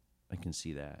that. I can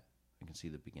see that. I can see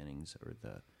the beginnings or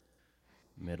the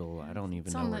middle. I don't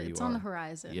even know where you are. It's on the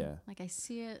horizon. Yeah. Like I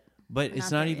see it. But We're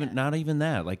it's not not there even yet. not even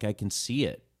that. Like I can see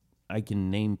it. I can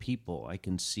name people.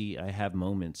 I have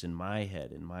moments in my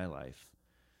head, in my life,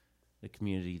 the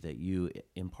community that you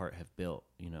in part have built,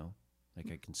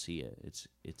 Like I can see it.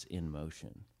 It's in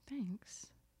motion. Thanks.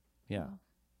 Yeah. Wow.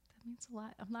 That means a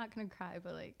lot. I'm not going to cry,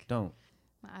 but like Don't.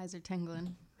 my eyes are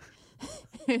tingling.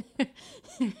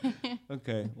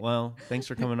 Okay. Well, thanks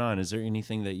for coming on. Is there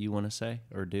anything that you want to say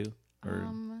or do or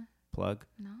plug?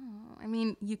 No. I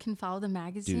mean, you can follow the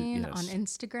magazine yes. on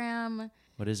Instagram,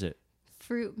 What is it?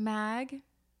 Fruit Mag.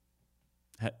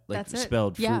 Like That's it.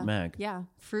 spelled Yeah. Fruit Mag. Yeah.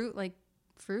 Fruit, like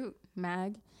fruit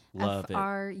mag. Love it.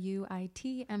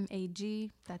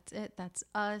 FRUITMAG. That's it. That's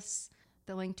us.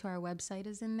 The link to our website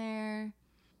is in there.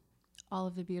 All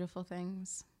of the beautiful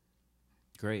things.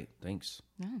 Great. Thanks.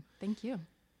 No, thank you. Do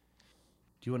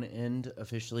you want to end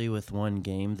officially with one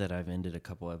game that I've ended a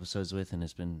couple episodes with and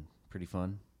it's been pretty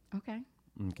fun? Okay.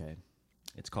 Okay.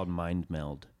 It's called Mind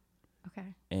Meld. Okay.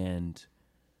 And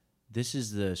this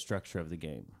is the structure of the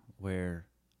game where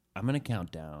I'm going to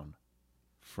count down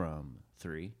from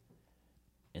 3,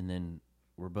 and then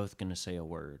we're both going to say a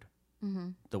word. Mm-hmm.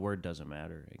 The word doesn't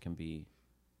matter. It can be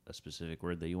a specific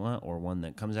word that you want or one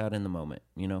that comes out in the moment,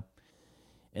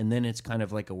 And then it's kind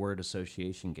of like a word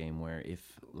association game where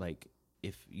if, like,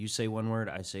 if you say one word,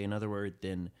 I say another word,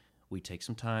 then we take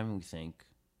some time and we think,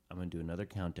 I'm going to do another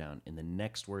countdown. And the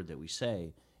next word that we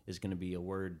say is going to be a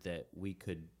word that we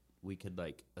could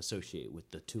like associate with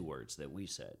the two words that we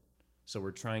said. So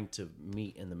we're trying to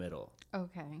meet in the middle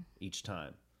Okay. each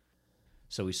time.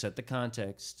 So we set the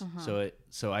context.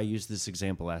 So I used this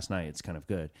example last night. It's kind of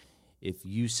good. If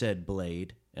you said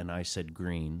blade and I said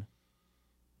green,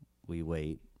 we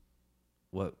wait.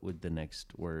 What would the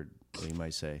next word we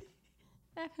might say?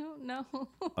 I don't know.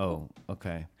 Oh,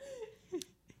 okay.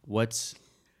 What's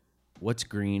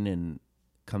green and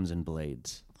comes in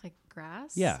blades? Like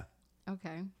grass? Yeah,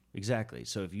 Okay. exactly.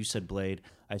 So if you said blade,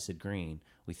 I said green,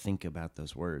 we think about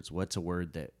those words. What's a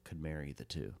word that could marry the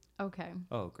two? Okay.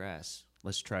 Oh, grass.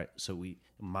 Let's try. So we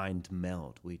mind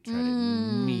meld. We try to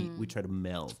meet. We try to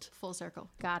meld. Full circle.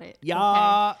 Got it.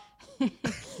 Yeah. Okay.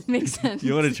 Makes sense.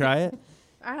 You want to try it?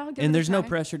 I'll give And it a there's no try.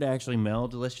 pressure to actually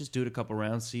meld. Let's just do it a couple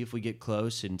rounds, see if we get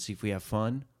close, and see if we have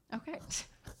fun. Okay.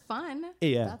 Fun.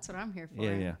 Yeah. That's what I'm here for.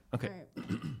 Yeah. Okay. All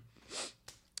right.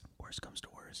 Worst comes to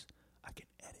worst, I can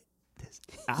edit this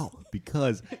out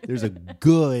because there's a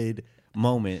good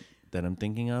moment that I'm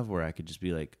thinking of where I could just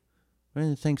be like,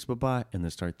 "Eh, thanks, bye-bye, and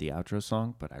then start the outro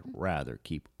song. But I'd rather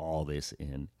keep all this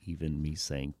in, even me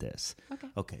saying this. Okay.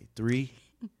 Okay, 3,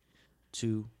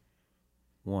 2,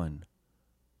 1.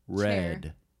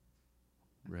 Red.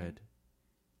 Red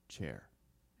chair.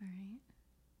 All right.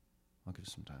 I'll give it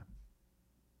some time.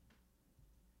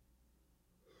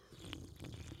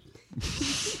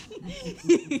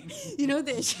 You know what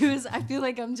the issue is? I feel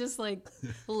like I'm just like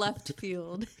left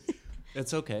field.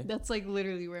 It's okay. That's like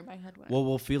literally where my head went. Well,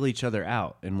 we'll feel each other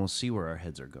out, and we'll see where our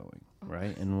heads are going,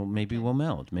 right? And maybe we'll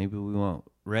meld. Maybe we won't.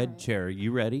 Red chair,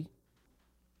 you ready?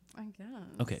 I guess.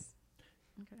 Okay.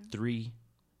 Okay. 3,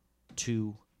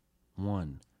 2,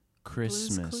 1.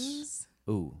 Christmas. Blue's Clues?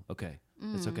 Ooh, okay.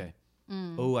 It's okay.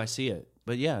 Oh, I see it.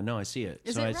 But yeah, no, I see it.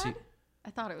 Is so it I red? see. I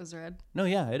thought it was red. No,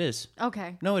 yeah, it is.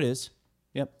 Okay. No, it is.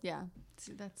 Yep. Yeah.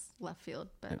 See, that's left field,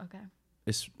 but okay.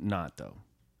 It's not though.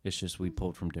 It's just we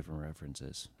pulled from different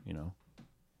references. You know,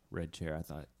 red chair. I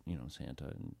thought Santa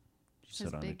and you His sit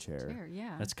on a big chair.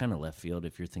 Yeah. That's kind of left field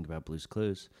if you're thinking about Blue's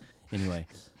Clues. Anyway,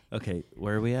 okay,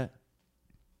 where are we at?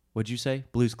 What'd you say?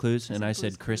 Blue's Clues, and said I Blue's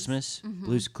said Clues. Christmas.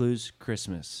 Blue's Clues,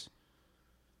 Christmas.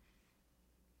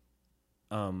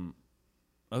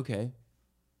 Okay.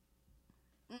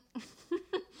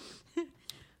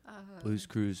 Blue's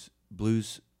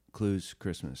Clues,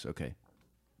 Christmas. Okay.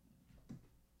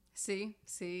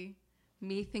 See,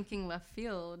 me thinking left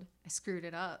field, I screwed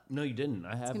it up. No, you didn't.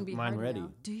 I It's have gonna be mine hard ready.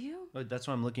 now. Do you? Oh, that's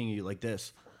why I'm looking at you like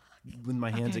this, with my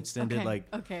hands Okay, extended, okay, like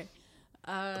okay.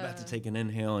 about to take an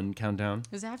inhale and count down.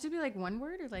 Does it have to be like one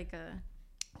word or like a?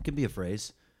 It could be a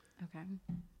phrase. Okay.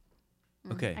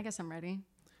 Okay. I guess I'm ready.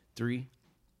 3,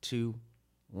 2,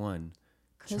 1.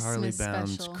 Christmas Charlie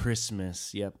Brown's special.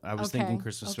 Christmas. Yep, I was Okay, thinking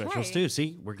Christmas okay. specials too.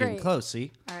 See, we're getting Great. close.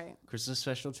 See, All right. Christmas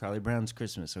special, Charlie Brown's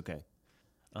Christmas. Okay.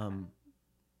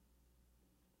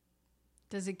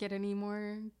 Does it get any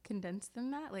more condensed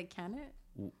than that? Like, can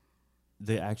it?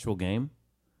 The actual game.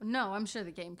 No, I'm sure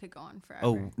the game could go on forever.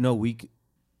 Oh no,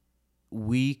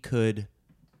 we could.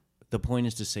 The point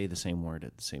is to say the same word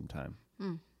at the same time.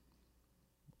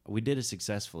 We did it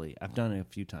successfully. I've done it a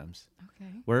few times.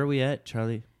 Okay. Where are we at,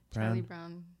 Charlie Brown? Charlie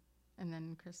Brown, and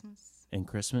then Christmas. And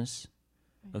Christmas.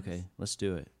 I Okay, guess. let's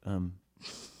do it. I'm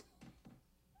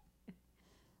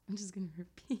just gonna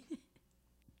repeat it.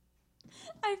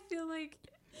 I feel like,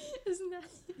 isn't that?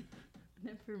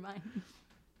 Never mind.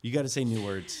 You got to say new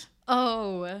words.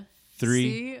 Oh. 3,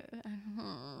 See?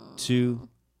 2,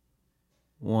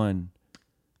 1.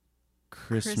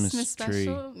 Christmas tree.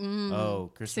 special.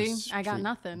 Oh, Christmas. See, I got tree.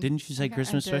 nothing. Didn't you say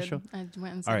Christmas I did. special? I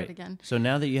went and said All right. it again. So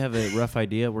now that you have a rough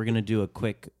idea, we're gonna do a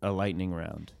quick lightning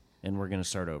round, and we're gonna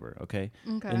start over. Okay.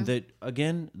 Okay. And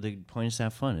the point is to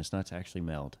have fun. It's not to actually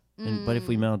meld. But if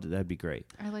we meld, that'd be great.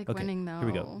 I like Okay. winning though. Here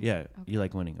we go. Yeah, you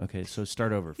like winning. Okay, so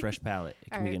start over. Fresh palette.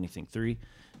 It can All be right. anything. 3,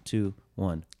 2,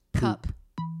 1. Cup.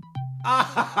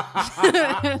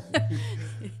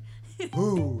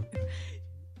 Ooh.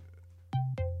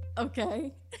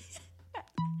 Okay.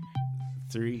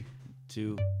 3,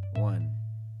 2, 1.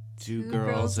 Two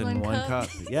girls and one cup.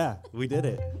 Yeah, we did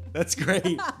it. That's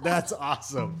great. That's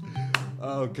awesome.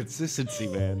 Oh, consistency,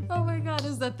 man. Oh my God,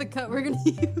 is that the cut we're gonna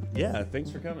use? Yeah, thanks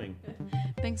for coming.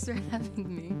 Thanks for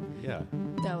having me. Yeah,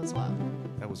 That was wild.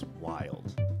 that was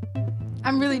wild.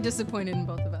 I'm really disappointed in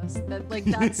both of us.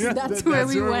 That's where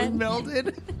we went.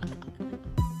 melded.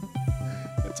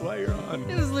 That's why you're on.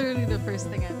 It was literally the first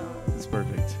thing I thought. It's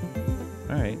perfect.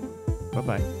 All right.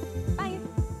 Bye-bye. Bye.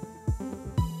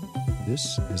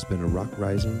 This has been a Rock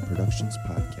Rising Productions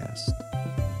podcast.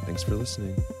 Thanks for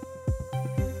listening.